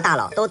两边的大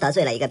佬都得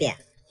罪了一个遍。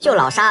就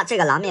老沙这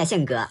个狼面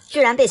性格，居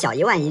然被小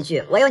伊万一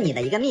句我有你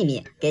的一个秘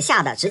密给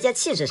吓得直接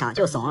气质上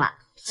就怂了。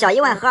小伊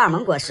万荷尔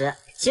蒙果实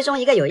其中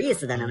一个有意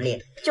思的能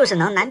力就是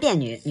能男变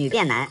女，女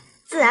变男，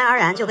自然而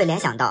然就会联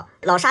想到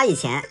老沙以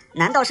前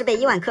难道是被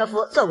伊万科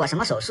夫做过什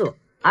么手术？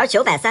而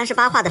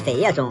938话的扉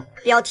页中，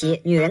标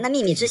题女人的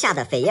秘密之下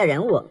的扉页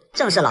人物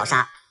正是老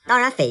沙。当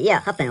然扉页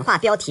和本话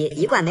标题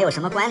一贯没有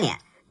什么关联，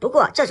不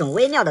过这种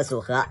微妙的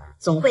组合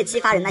总会激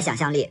发人的想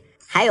象力。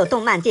还有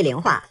动漫第0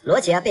话，罗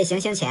杰被行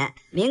刑前，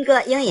明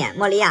哥、鹰眼、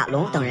莫利亚、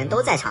龙等人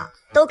都在场，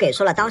都给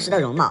出了当时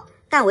的容貌，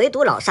但唯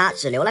独老沙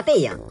只留了背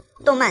影。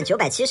动漫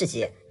970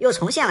集又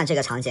重现了这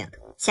个场景，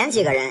前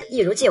几个人一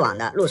如既往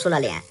的露出了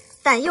脸，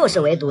但又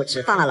是唯独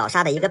只放了老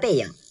沙的一个背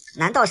影。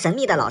难道神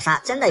秘的老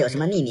沙真的有什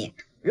么秘密？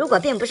如果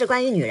并不是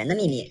关于女人的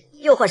秘密，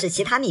又或是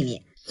其他秘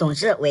密，总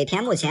之尾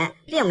田目前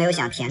并没有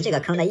想填这个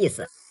坑的意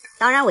思。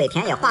当然尾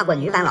田也画过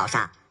女版老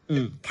沙，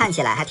看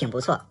起来还挺不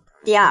错。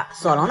第二，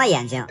索隆的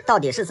眼睛到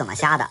底是怎么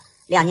瞎的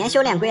？2年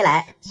修炼归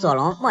来，索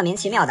隆莫名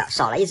其妙的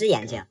少了一只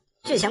眼睛。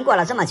剧情过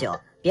了这么久，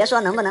别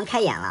说能不能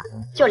开眼了，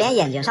就连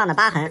眼睛上的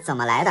疤痕怎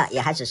么来的也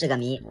还只是个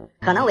谜。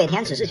可能尾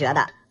田只是觉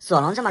得索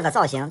隆这么个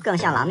造型更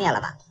像狼灭了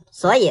吧，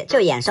所以就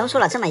衍生出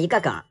了这么一个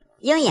梗。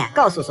鹰眼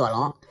告诉索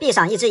隆，闭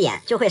上一只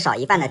眼就会少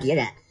一半的敌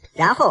人，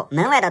然后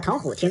门外的藤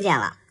虎听见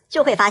了，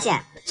就会发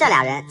现这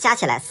俩人加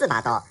起来4把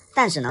刀，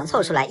但只能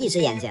凑出来一只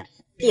眼睛。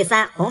第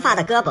三，红发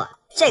的胳膊，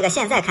这个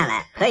现在看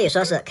来可以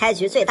说是开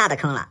局最大的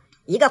坑了。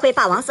一个会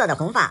霸王色的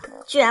红发，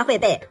居然会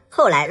被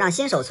后来让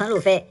新手村路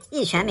飞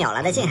一拳秒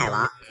了的近海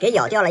王给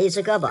咬掉了一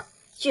只胳膊。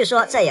据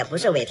说这也不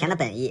是尾田的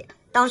本意，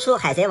当初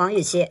海贼王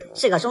预期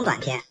是个中短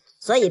篇，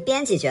所以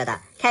编辑觉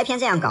得开篇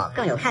这样搞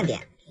更有看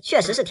点，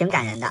确实是挺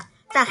感人的。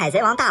但海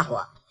贼王大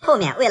火，后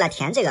面为了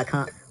填这个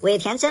坑，尾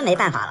田真没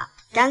办法了，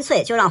干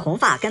脆就让红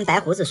发跟白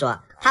胡子说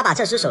他把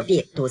这只手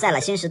臂堵在了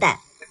新时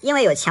代，因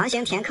为有强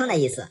行填坑的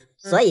意思，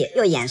所以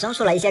又衍生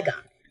出了一些梗，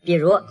比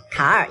如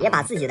卡尔也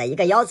把自己的一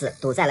个腰子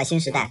堵在了新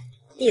时代。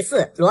第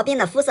四，罗宾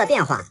的肤色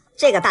变化，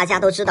这个大家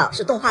都知道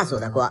是动画组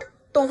的锅，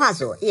动画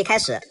组一开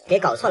始给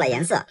搞错了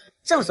颜色，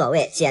正所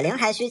谓解铃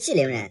还须系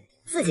铃人，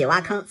自己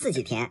挖坑自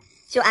己填，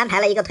就安排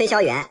了一个推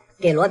销员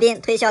给罗宾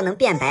推销能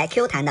变白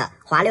Q 弹的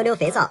滑溜溜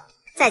肥皂，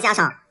再加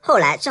上后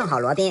来正好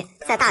罗宾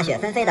在大雪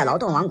纷飞的劳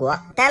动王国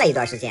待了一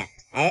段时间，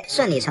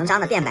顺理成章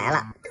的变白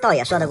了，倒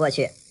也说得过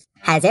去。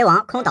海贼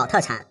王空岛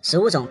特产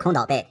15种空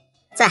岛贝，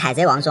在海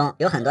贼王中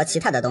有很多奇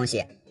特的东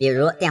西，比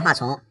如电话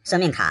虫、生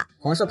命卡、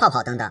红树泡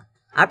泡等等。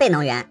而贝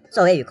能源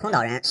作为与空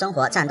岛人生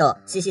活战斗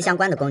息息相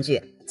关的工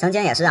具，曾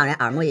经也是让人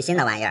耳目一新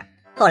的玩意儿，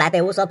后来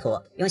被乌索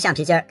普用橡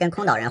皮筋跟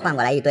空岛人换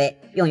过来一堆，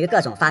用于各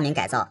种发明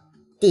改造。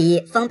第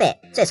一，风贝，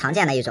最常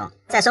见的一种，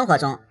在生活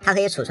中它可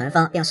以储存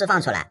风并释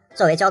放出来，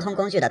作为交通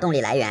工具的动力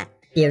来源，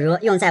比如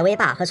用在威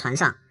霸和船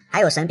上，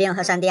还有神兵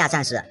和山地亚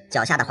战士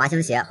脚下的滑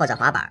行鞋或者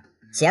滑板，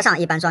鞋上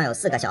一般装有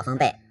4个小风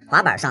贝，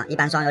滑板上一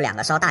般装有2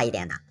个稍大一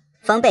点的。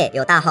风贝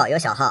有大号有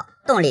小号，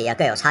动力也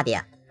各有差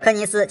别。科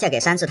尼斯借给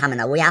山治他们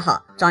的乌鸦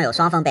号装有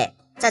双风贝，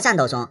在战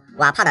斗中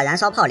瓦帕的燃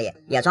烧炮里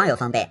也装有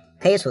风贝，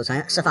可以储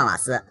存释放瓦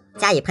斯，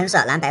加以喷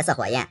射蓝白色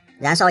火焰，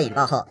燃烧引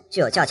爆后具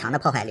有较强的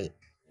破坏力。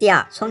第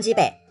二，冲击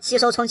贝，吸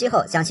收冲击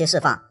后将其释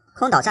放，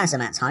空岛战士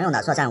们常用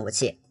的作战武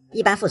器，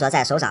一般附着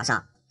在手掌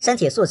上，身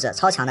体素质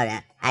超强的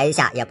人挨一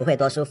下也不会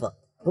多舒服。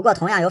不过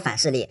同样有反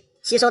噬力，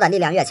吸收的力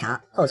量越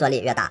强，后坐力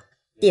越大。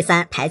第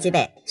3，排击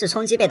背是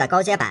冲击背的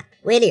高阶版，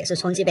威力是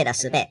冲击背的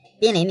10倍，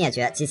濒临灭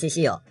绝，极其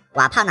稀有。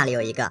瓦帕那里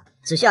有一个，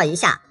只需要一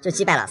下就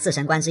击败了4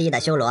神官之一的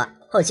修罗，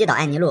后击倒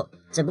艾尼路。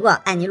只不过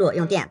艾尼路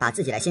用电把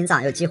自己的心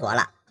脏又激活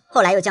了，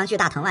后来又将巨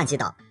大藤蔓击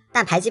倒。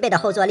但排击背的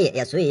后坐力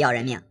也足以要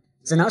人命，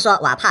只能说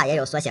瓦帕也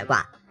有缩血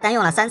挂，但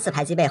用了3次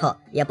排击背后，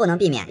也不能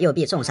避免右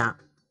臂重伤。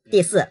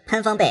第4，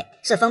喷风背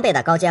是风背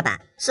的高阶版，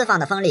释放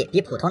的风力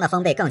比普通的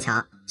风背更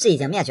强，是已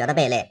经灭绝的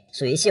贝类，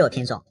属于稀有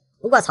品种。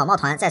不过草帽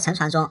团在沉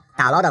船中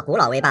打捞的古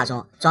老威霸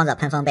中装着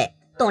喷风背，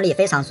动力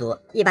非常足，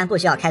一般不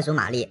需要开足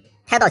马力，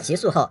开到极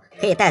速后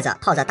可以带着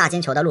套着大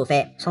金球的路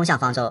飞冲向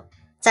方舟。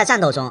在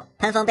战斗中，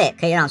喷风背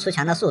可以让出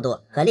拳的速度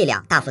和力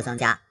量大幅增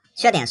加，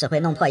缺点是会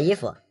弄破衣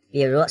服，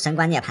比如神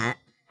官涅槃。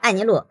艾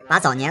尼路把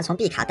早年从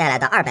毕卡带来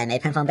的200枚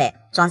喷风背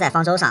装在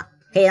方舟上，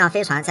可以让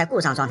飞船在故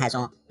障状态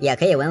中也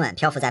可以稳稳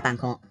漂浮在半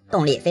空，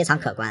动力非常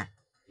可观。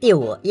第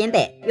5，音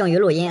背用于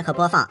录音和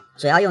播放，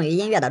主要用于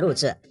音乐的录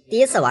制。第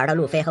一次玩的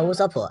路飞和乌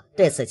索普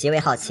对此极为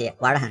好奇，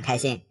玩得很开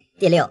心。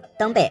第6，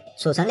灯背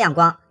储存亮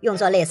光，用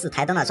作类似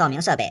台灯的照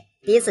明设备。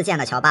第一次见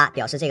的乔巴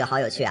表示这个好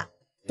有趣啊。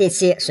第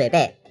7，水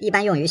背一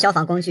般用于消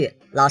防工具，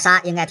老沙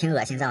应该挺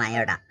恶心这玩意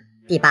儿的。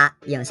第8，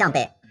影像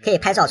背可以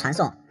拍照传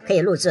送，可以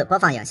录制播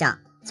放影像。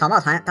草帽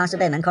团当时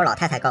被门口老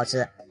太太告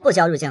知，不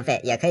交入境费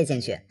也可以进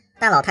去，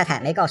但老太太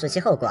没告诉其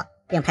后果，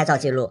并拍照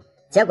记录，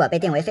结果被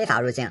定为非法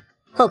入境。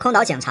后空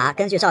岛警察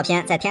根据照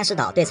片在天使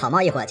岛对草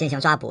帽一伙进行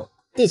抓捕。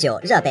第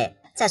9，热背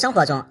在生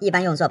活中一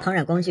般用作烹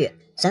饪工具，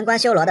神官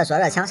修罗的灼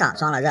热枪上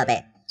装了热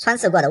背，穿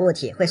刺过的物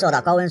体会受到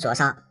高温灼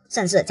伤，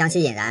甚至将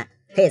其引燃，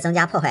可以增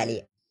加破坏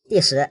力。第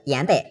10，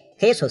盐背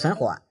可以储存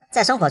火，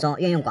在生活中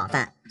运用广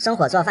泛，生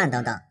火做饭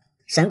等等。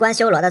神官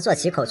修罗的坐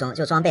骑口中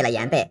就装备了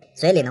盐背，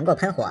嘴里能够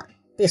喷火。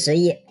第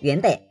11，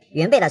云背，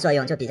云背的作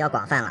用就比较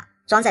广泛了，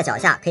装在脚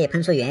下可以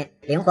喷出云，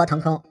灵活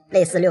腾空，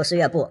类似六式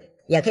乐步，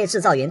也可以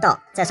制造云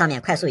道，在上面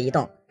快速移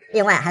动。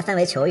另外还分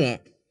为球云，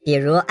比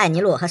如艾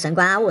尼路和神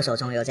官阿雾手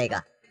中有这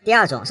个。第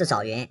2种是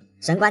爪云，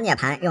神官涅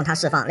槃用它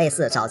释放类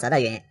似沼泽的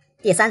云。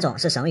第3种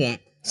是绳云，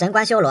神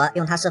官修罗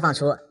用它释放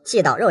出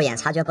细到肉眼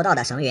察觉不到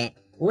的绳云，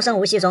无声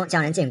无息中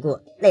将人禁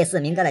锢，类似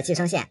明哥的寄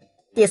生线。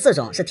第4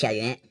种是铁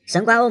云，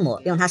神官欧姆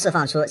用它释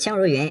放出轻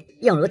如云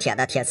硬如铁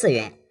的铁刺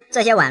云，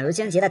这些宛如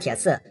荆棘的铁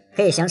刺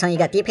可以形成一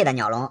个低配的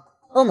鸟笼。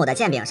欧姆的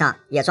剑柄上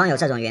也装有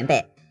这种云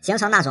背，形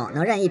成那种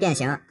能任意变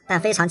形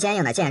但非常坚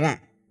硬的剑刃。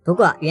不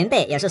过云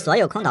背也是所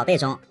有空岛背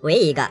中唯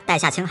一一个带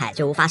下青海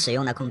就无法使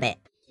用的空背。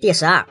第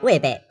12，味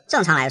背，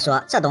正常来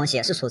说这东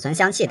西是储存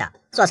香气的，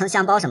做成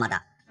香包什么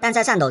的，但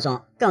在战斗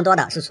中更多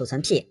的是储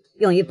存屁，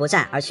用于不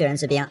战而屈人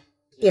之兵。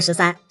第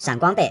13，闪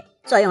光背，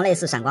作用类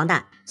似闪光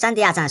弹，山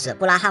迪亚战士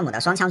布拉哈姆的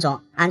双枪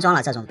中安装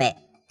了这种背，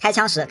开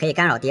枪时可以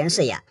干扰敌人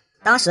视野。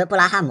当时布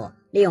拉哈姆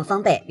利用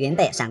风背、云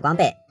背、闪光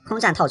背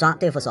空战套装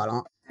对付索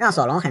隆，让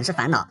索隆很是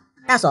烦恼，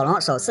但索隆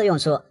首次用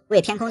出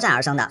为天空战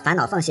而生的烦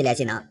恼缝系列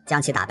技能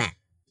将其打败。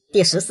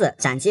第14，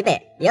斩击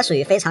背也属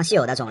于非常稀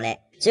有的种类，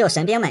只有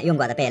神兵们用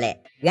过的背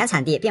类，原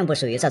产地并不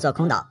属于这座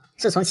空岛，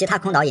是从其他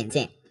空岛引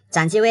进。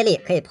斩击威力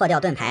可以破掉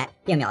盾牌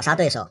并秒杀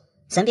对手。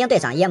神兵队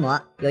长耶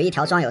魔有一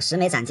条装有10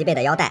枚斩击背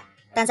的腰带，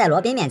但在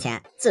罗宾面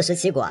前自食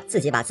其果，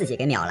自己把自己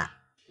给秒了。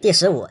第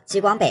15，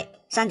激光背，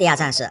山迪亚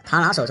战士螳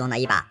螂手中的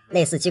一把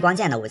类似激光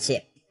剑的武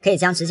器，可以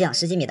将直径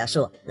10几米的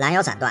树拦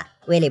腰斩断，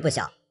威力不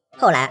小。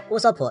后来乌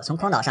索普从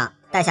空岛上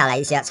带下来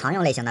一些常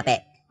用类型的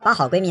背，帮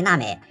好闺蜜娜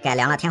美改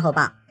良了天后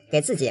棒，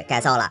给自己改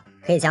造了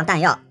可以将弹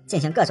药进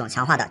行各种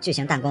强化的巨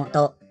型弹弓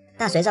兜。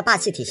但随着霸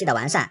气体系的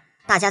完善，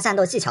大家战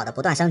斗技巧的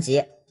不断升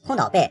级，空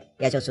岛背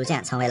也就逐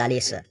渐成为了历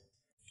史。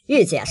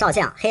御姐少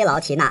将黑牢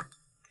缇娜，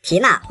缇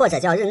娜或者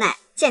叫日奈，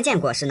渐渐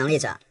果实能力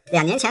者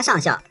，2年前上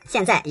校，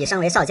现在已升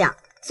为少将。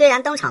虽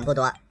然登场不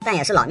多，但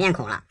也是老面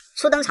孔了。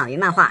初登场于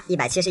漫画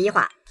171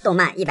话，动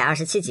漫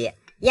127集，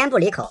烟不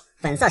离口，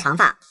粉色长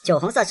发，酒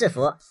红色制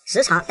服，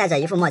时常戴着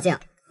一副墨镜，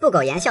不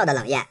苟言笑的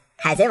冷艳，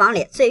海贼王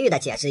里最御的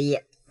姐之一。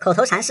口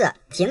头禅是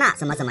缇娜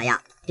怎么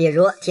样，比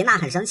如缇娜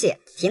很生气，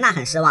缇娜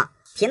很失望，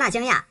缇娜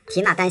惊讶，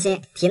缇娜担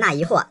心，缇娜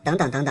疑惑等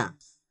等等等。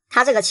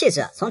她这个气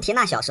质从缇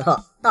娜小时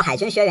候到海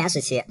军学员时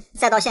期，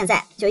再到现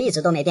在就一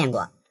直都没变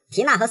过。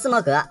缇娜和斯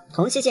摩格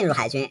同期进入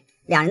海军，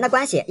两人的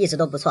关系一直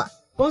都不错，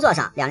工作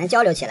上两人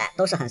交流起来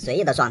都是很随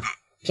意的状态，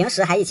平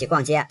时还一起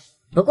逛街。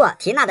不过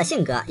缇娜的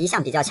性格一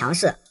向比较强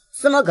势，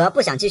斯摩格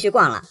不想继续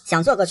逛了，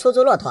想做个出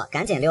租骆驼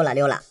赶紧溜了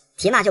溜了，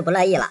缇娜就不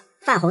乐意了，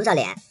泛红着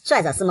脸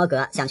拽着斯摩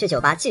格想去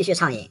酒吧继续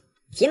畅饮。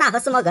缇娜和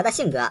斯摩格的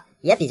性格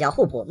也比较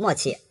互补默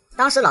契，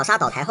当时老沙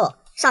倒台后，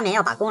上面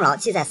要把功劳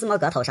记在斯摩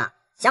格头上，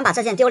想把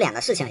这件丢脸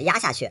的事情压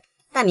下去，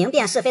但明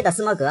辨是非的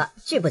斯摩格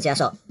拒不接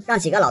受，让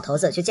几个老头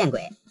子去见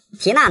鬼。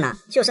缇娜呢，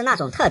就是那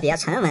种特别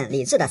沉稳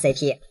理智的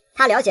CP，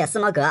 她了解斯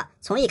摩格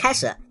从一开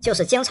始就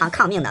是经常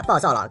抗命的暴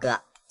躁老哥，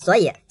所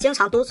以经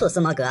常督促斯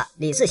摩格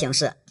理智行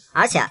事，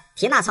而且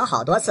缇娜曾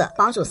好多次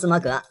帮助斯摩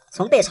格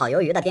从被炒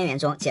鱿鱼的边缘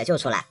中解救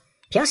出来。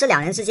平时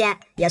两人之间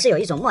也是有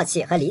一种默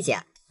契和理解，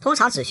通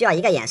常只需要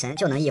一个眼神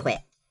就能意会。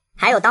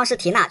还有当时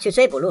缇娜去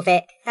追捕路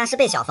飞，但是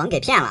被小冯给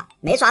骗了，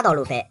没抓到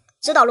路飞，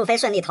知道路飞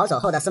顺利逃走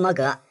后的斯摩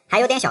格还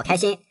有点小开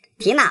心。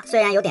缇娜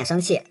虽然有点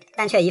生气，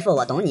但却一副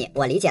我懂你，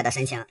我理解的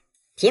神情。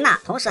缇娜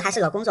同时还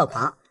是个工作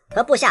狂，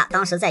和部下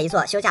当时在一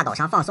座休假岛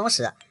上放松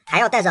时，还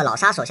要带着老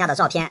沙手下的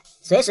照片，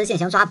随时进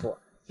行抓捕。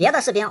别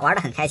的士兵玩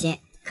得很开心，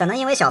可能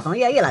因为小冯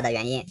越狱了的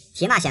原因，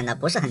缇娜显得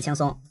不是很轻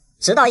松。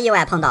直到意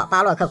外碰到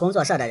巴洛克工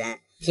作社的人，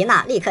缇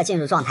娜立刻进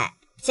入状态，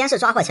先是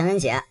抓获情人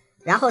节，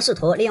然后试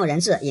图利用人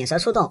质引蛇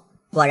出洞，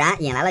果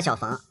然引来了小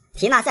冯。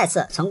缇娜再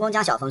次成功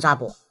将小冯抓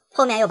捕，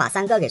后面又把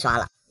三哥给抓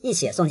了，一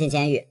起送进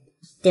监狱。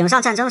顶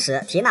上战争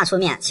时，缇娜出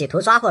面企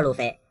图抓获路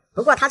飞，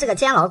不过他这个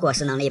监牢果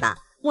实能力吧，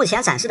目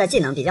前展示的技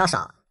能比较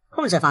少，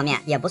控制方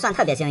面也不算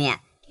特别惊艳，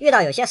遇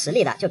到有些实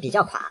力的就比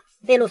较垮，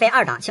被路飞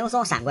二档轻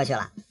松闪过去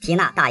了。缇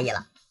娜大意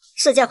了。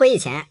世界会议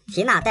前，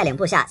缇娜带领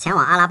部下前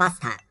往阿拉巴斯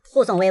坦，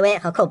护送薇薇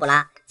和寇布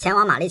拉前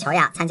往玛丽乔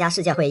亚参加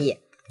世界会议，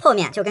后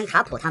面就跟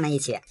卡普他们一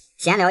起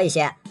闲聊一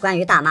些关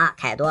于大妈、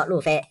凯多、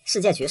路飞、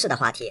世界局势的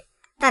话题。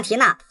但缇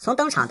娜从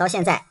登场到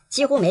现在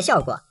几乎没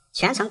笑过，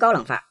全程高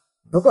冷范儿。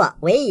不过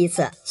唯一一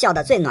次笑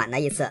得最暖的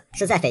一次，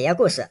是在《斐耶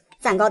故事：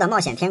赞高的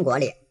冒险天国》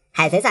里，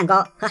海贼赞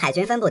高和海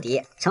军分部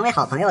敌成为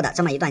好朋友的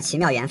这么一段奇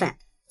妙缘分。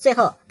最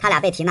后他俩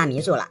被缇娜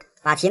迷住了，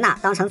把缇娜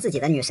当成自己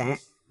的女神，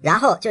然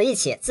后就一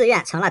起自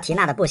愿成了缇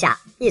娜的部下，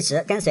一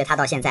直跟随她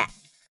到现在。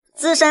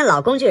资深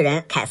老工具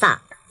人凯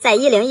撒在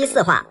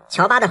1014话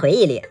乔巴的回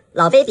忆里，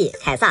老 baby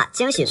凯撒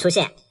惊喜出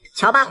现。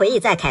乔巴回忆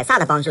在凯撒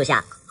的帮助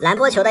下，蓝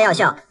波球的药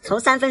效从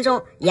3分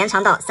钟延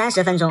长到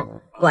30分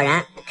钟。果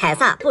然凯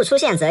撒不出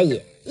现则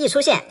已，一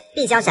出现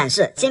必将展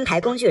示金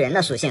牌工具人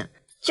的属性。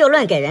就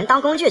论给人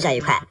当工具这一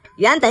块，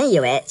原本以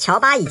为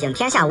乔巴已经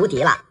天下无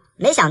敌了，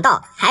没想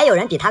到还有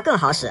人比他更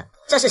好使。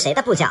这是谁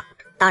的部将？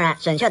当然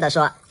准确的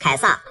说，凯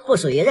撒不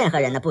属于任何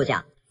人的部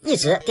将，一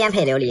直颠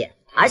沛流离，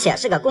而且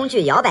是个工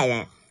具摇摆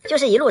人，就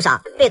是一路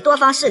上被多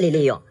方势力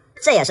利用，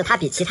这也是他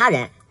比其他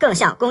人更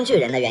像工具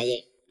人的原因。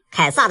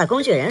凯撒的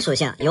工具人属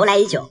性由来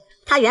已久，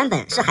他原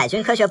本是海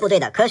军科学部队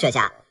的科学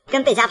家，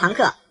跟贝加庞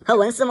克和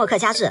文斯莫克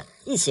加治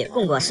一起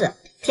共过事，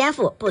天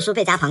赋不输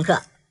贝加庞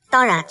克。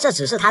当然这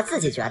只是他自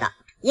己觉得，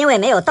因为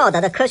没有道德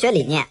的科学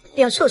理念，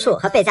并处处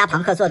和贝加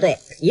庞克作对，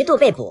一度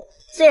被捕，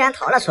虽然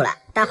逃了出来，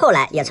但后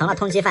来也成了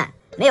通缉犯，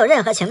没有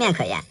任何情面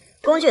可言，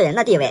工具人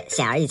的地位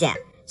显而易见。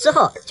之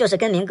后就是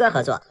跟明哥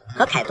合作，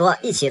和凯多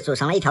一起组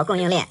成了一条供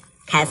应链，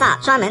凯撒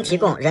专门提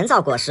供人造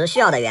果实需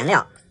要的原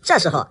料。这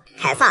时候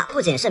凯撒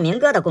不仅是明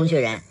哥的工具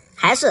人，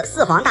还是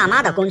四皇大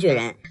妈的工具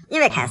人，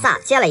因为凯撒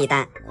接了一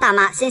单大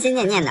妈心心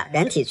念念的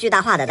人体巨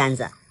大化的单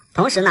子，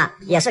同时呢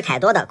也是凯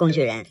多的工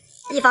具人。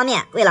一方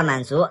面为了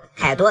满足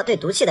凯多对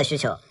毒气的需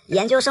求，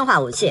研究生化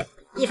武器，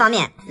一方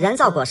面人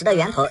造果实的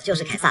源头就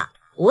是凯撒，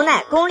无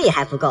奈功力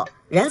还不够，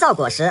人造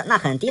果实那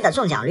很低的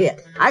中奖率，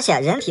而且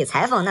人体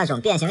裁缝那种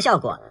变形效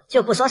果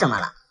就不说什么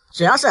了，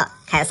主要是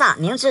凯撒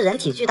明知人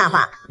体巨大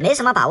化没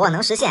什么把握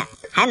能实现，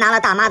还拿了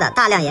大妈的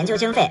大量研究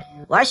经费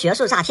玩学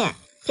术诈骗，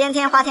天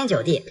天花天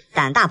酒地，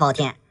胆大包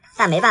天。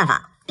但没办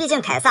法，毕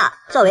竟凯撒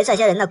作为这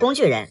些人的工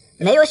具人，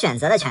没有选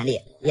择的权利，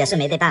也是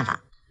没得办法。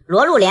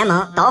罗路联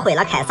盟捣毁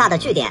了凯撒的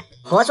据点，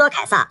活捉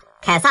凯撒，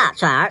凯撒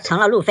转而成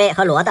了路飞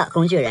和罗的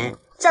工具人。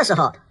这时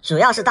候主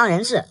要是当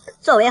人质，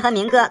作为和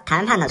明哥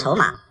谈判的筹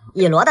码。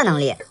以罗的能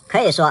力，可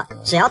以说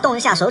只要动一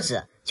下手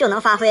指，就能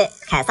发挥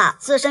凯撒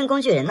资深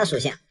工具人的属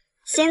性。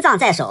心脏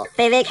在手，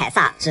卑微凯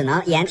撒只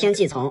能言听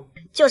计从。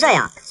就这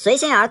样随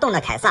心而动的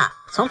凯撒，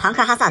从庞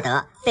克哈萨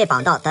德被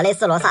绑到德雷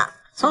斯罗萨，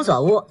从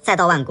佐乌再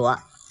到万国，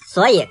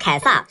所以凯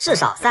撒至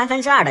少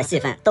2/3的戏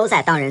份都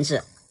在当人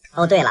质。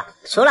哦对了，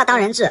除了当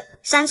人质，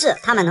山治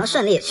他们能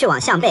顺利去往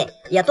向背，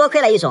也多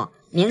亏了一种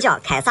名叫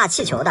凯撒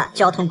气球的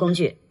交通工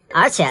具，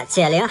而且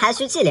解铃还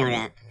需系铃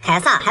人，凯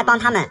撒还帮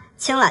他们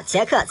清了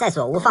杰克在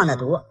佐乌放的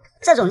毒。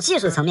这种技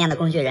术层面的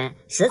工具人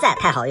实在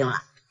太好用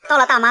了。到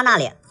了大妈那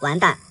里，完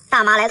蛋，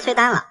大妈来催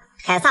单了。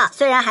凯撒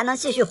虽然还能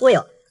继续忽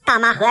悠，大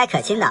妈和蔼可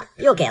亲的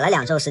又给了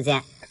2周时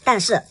间，但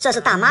是这是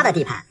大妈的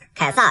地盘，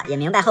凯撒也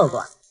明白后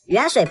果，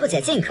远水不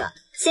解近渴，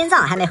心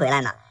脏还没回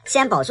来呢，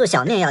先保住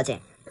小命要紧。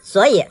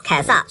所以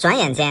凯撒转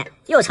眼间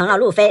又成了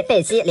路飞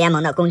贝基联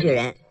盟的工具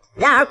人。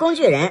然而工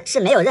具人是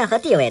没有任何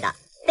地位的，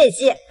贝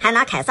基还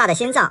拿凯撒的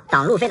心脏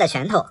挡路飞的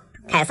拳头，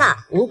凯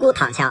撒无辜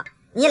躺枪，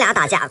你俩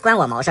打架关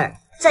我毛事儿。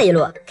这一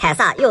路凯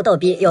撒又逗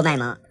逼又卖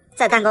萌，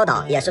在蛋糕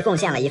岛也是贡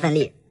献了一份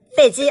力。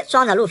贝基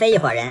装着路飞一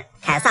伙人，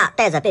凯撒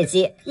带着贝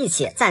基一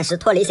起暂时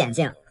脱离险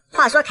境。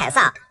话说凯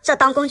撒这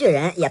当工具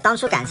人也当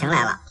出感情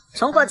来了，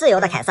重获自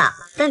由的凯撒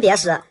分别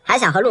时还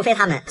想和路飞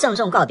他们郑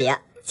重告别，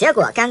结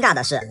果尴尬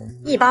的是，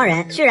一帮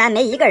人居然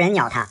没一个人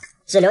鸟他，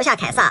只留下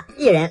凯撒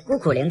一人孤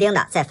苦伶仃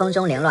的在风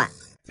中凌乱。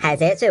海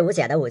贼最无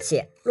解的武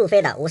器，路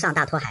飞的无上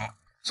大拖鞋，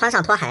穿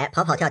上拖鞋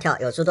跑跑跳跳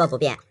有诸多不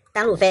便，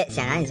但路飞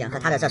显然已经和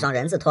他的这双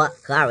人字拖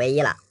合二为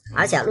一了。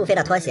而且路飞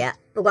的拖鞋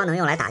不光能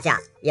用来打架，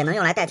也能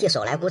用来代替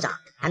手来鼓掌，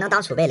还能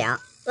当储备粮。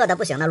饿得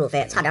不行的路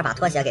飞差点把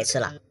拖鞋给吃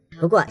了。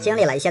不过经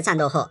历了一些战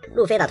斗后，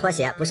路飞的拖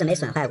鞋不是没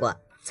损坏过，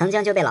曾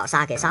经就被老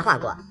沙给沙化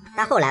过，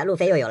但后来路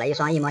飞又有了一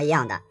双一模一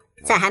样的。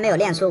在还没有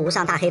练出无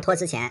上大黑拖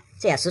之前，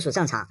这也实属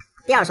正常。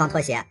第2双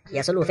拖鞋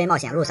也是路飞冒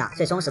险路上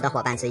最忠实的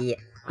伙伴之一，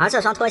而这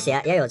双拖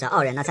鞋也有着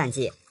傲人的战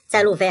绩。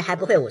在路飞还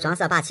不会武装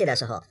色霸气的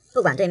时候，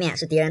不管对面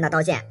是敌人的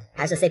刀剑，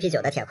还是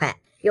CP9 的铁块，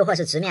又或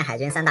是直面海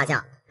军三大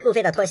将，路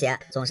飞的拖鞋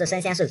总是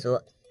身先士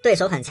卒，对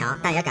手很强，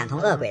但也感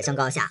同恶鬼争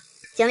高下。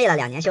经历了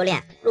2年修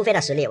炼，路飞的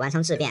实力完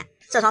成质变，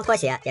这双拖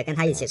鞋也跟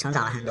他一起成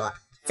长了很多。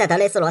在德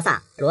雷斯罗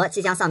萨，罗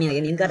即将丧命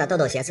于明哥的豆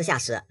豆鞋之下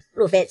时，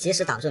路飞及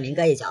时挡住明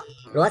哥一脚，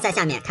罗在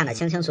下面看得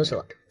清清楚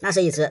楚，那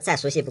是一只再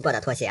熟悉不过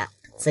的拖鞋。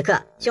此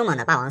刻，凶猛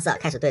的霸王色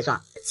开始对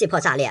撞，气魄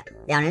炸裂，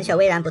两人却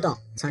巍然不动，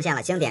呈现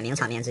了经典名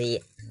场面之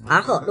一。而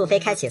后，路飞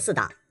开启4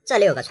档，这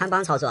里有个穿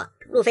帮操作，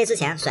路飞之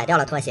前甩掉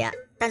了拖鞋，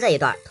但这一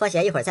段拖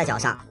鞋一会儿在脚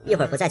上，一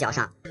会儿不在脚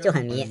上，就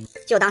很迷，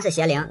就当是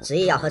邪灵执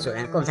意要和主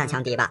人共战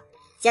强敌吧。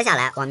接下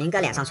来往明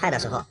哥脸上踹的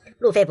时候，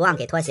路飞不忘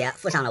给拖鞋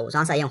附上了武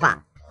装色硬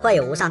化，颇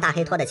有无上大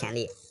黑拖的潜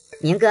力。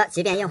明哥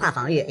即便硬化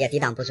防御也抵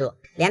挡不住，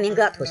连明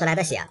哥吐出来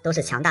的血都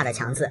是强大的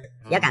强字，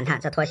也感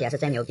叹这拖鞋是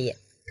真牛逼。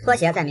拖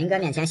鞋在明哥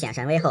面前显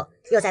神威后，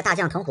又在大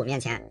将藤虎面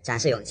前展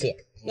示勇气，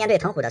面对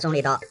藤虎的重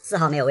力刀丝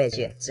毫没有畏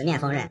惧，直面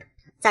锋刃。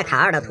在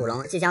卡2的土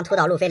龙即将突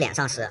到路飞脸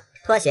上时，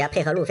拖鞋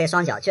配合路飞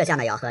双脚倔强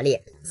的咬合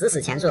力，死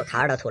死钳住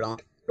卡2的土龙。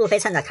路飞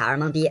趁着卡2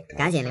懵逼，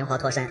赶紧灵活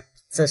脱身。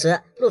此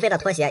时路飞的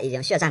拖鞋已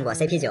经血战过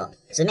CP9，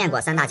 直面过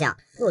三大将，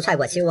怒踹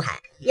过七武海，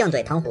硬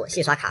怼藤虎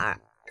戏耍卡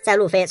2。在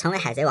路飞成为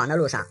海贼王的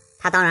路上，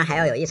他当然还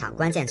要有一场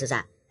关键之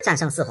战，战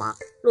胜四皇。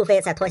路飞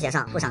在拖鞋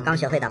上附上刚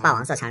学会的霸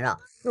王色缠绕，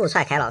怒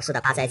踹凯老师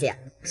的八斋戒，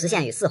实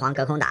现与四皇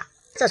隔空打。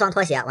这双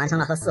拖鞋完成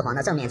了和四皇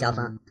的正面交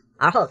锋，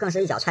而后更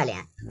是一脚踹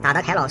脸，打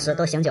得凯老师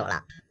都醒酒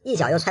了，一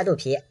脚又踹肚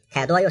皮，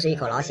凯多又是一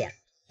口老血。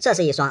这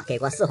是一双给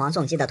过四皇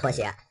重击的拖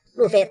鞋。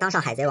路飞当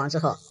上海贼王之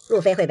后，路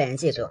飞会被人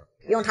记住，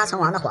用他成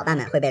王的伙伴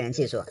们会被人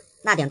记住，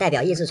那顶代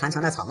表意志传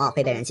承的草帽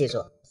会被人记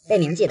住，被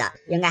铭记的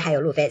应该还有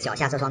路飞脚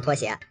下这双拖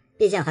鞋，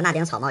毕竟和那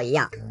顶草帽一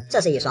样，这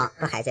是一双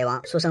和海贼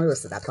王出生入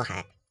死的拖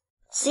鞋。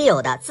稀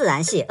有的自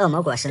然系恶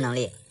魔果实能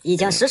力，已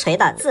经实锤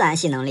的自然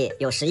系能力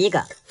有11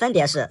个，分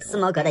别是斯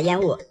摩格的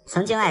烟雾、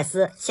曾经艾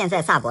斯现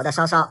在萨博的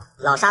烧烧、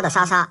老沙的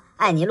沙沙、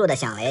艾尼路的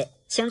响雷、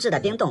青雉的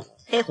冰冻、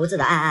黑胡子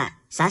的暗暗、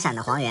闪闪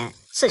的黄猿、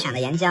赤犬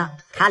的岩浆、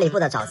卡里布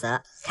的沼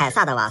泽、凯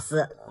撒的瓦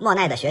斯、莫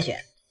奈的雪雪。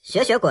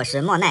雪雪果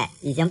实莫奈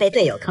已经被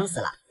队友坑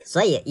死了，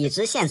所以已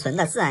知现存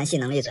的自然系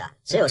能力者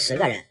只有10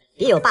个人，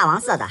比有霸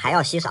王色的还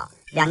要稀少。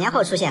2年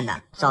后出现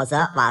的沼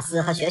泽、瓦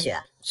斯和雪雪，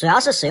主要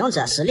是使用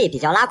者实力比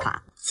较拉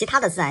垮，其他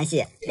的自然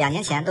系2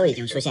年前都已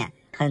经出现，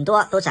很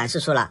多都展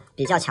示出了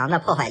比较强的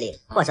破坏力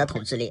或者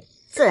统治力。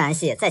自然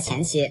系在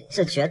前期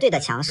是绝对的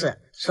强势，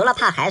除了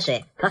怕海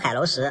水和海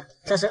楼石，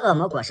这是恶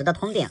魔果实的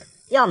通病，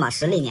要么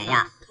实力碾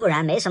压，不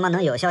然没什么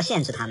能有效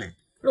限制他们。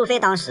路飞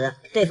当时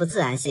对付自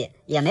然系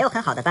也没有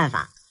很好的办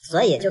法，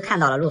所以就看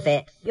到了路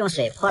飞用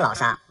水泼老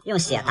沙，用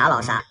血打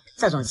老沙，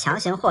这种强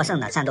行获胜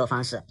的战斗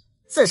方式。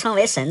自称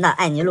为神的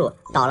艾尼路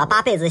倒了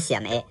8辈子血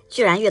霉，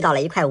居然遇到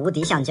了一块无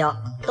敌橡胶，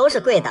都是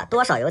贵的，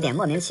多少有点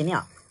莫名其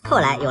妙。后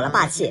来有了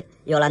霸气，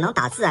有了能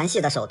打自然系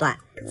的手段，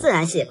自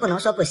然系不能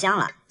说不香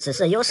了，只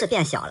是优势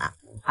变小了。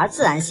而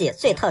自然系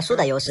最特殊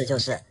的优势就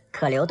是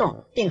可流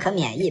动并可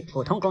免疫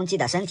普通攻击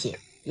的身体，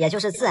也就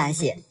是自然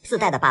系自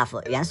带的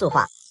buff 元素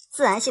化。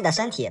自然系的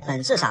身体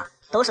本质上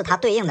都是它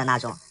对应的那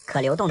种可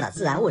流动的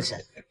自然物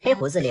质，黑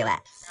胡子例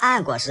外。暗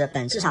暗果实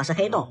本质上是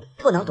黑洞，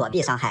不能躲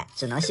避伤害，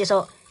只能吸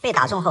收，被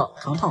打中后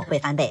疼痛会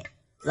翻倍。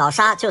老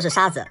沙就是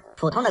沙子，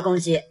普通的攻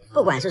击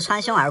不管是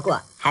穿胸而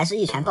过还是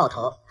一拳爆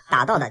头，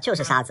打到的就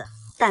是沙子，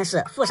但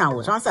是附上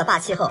武装色霸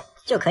气后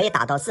就可以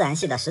打到自然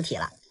系的实体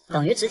了，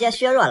等于直接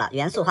削弱了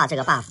元素化这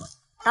个 buff。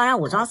 当然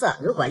武装色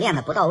如果练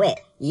得不到位，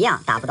一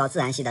样打不到自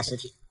然系的实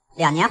体。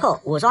2年后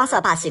武装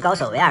色霸气高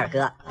手维尔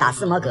哥打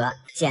斯摩格，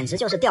简直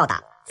就是吊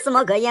打。斯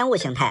摩格烟雾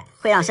形态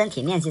会让身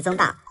体面积增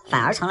大，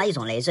反而成了一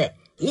种累赘，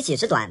以己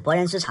之短博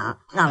人之长，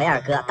让维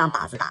尔哥当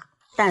靶子打。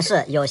但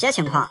是有些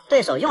情况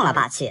对手用了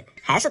霸气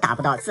还是打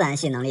不到自然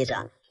系能力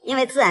者，因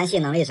为自然系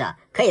能力者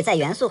可以在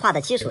元素化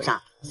的基础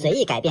上随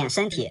意改变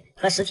身体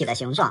和实体的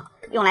形状，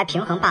用来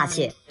平衡霸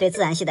气对自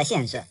然系的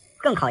限制，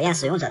更考验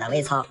使用者的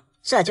微操。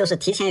这就是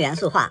提前元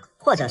素化，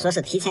或者说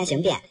是提前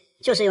形变，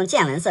就是用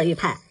见闻色预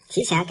判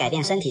提前改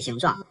变身体形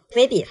状，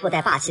规避附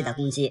带霸气的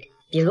攻击。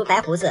比如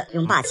白胡子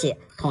用霸气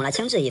捅了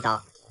青雉一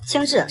刀，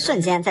青雉瞬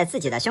间在自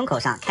己的胸口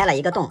上开了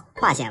一个洞，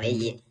化险为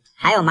夷。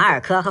还有马尔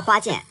科和花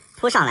剑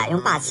扑上来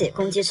用霸气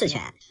攻击赤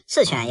犬，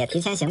赤犬也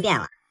提前形变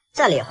了。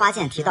这里花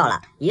剑提到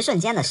了一瞬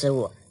间的失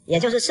误，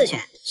也就是赤犬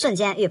瞬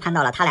间预判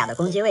到了他俩的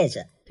攻击位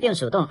置，并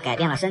主动改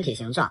变了身体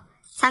形状。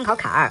参考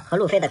卡2和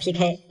路飞的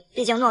PK，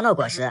 毕竟诺诺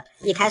果实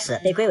一开始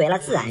被归为了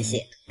自然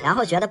系，然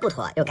后觉得不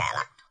妥又改了。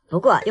不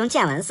过用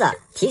见闻色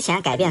提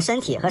前改变身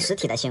体和实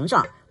体的形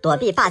状，躲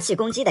避霸气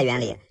攻击的原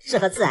理是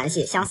和自然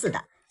系相似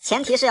的，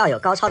前提是要有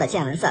高超的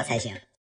见闻色才行。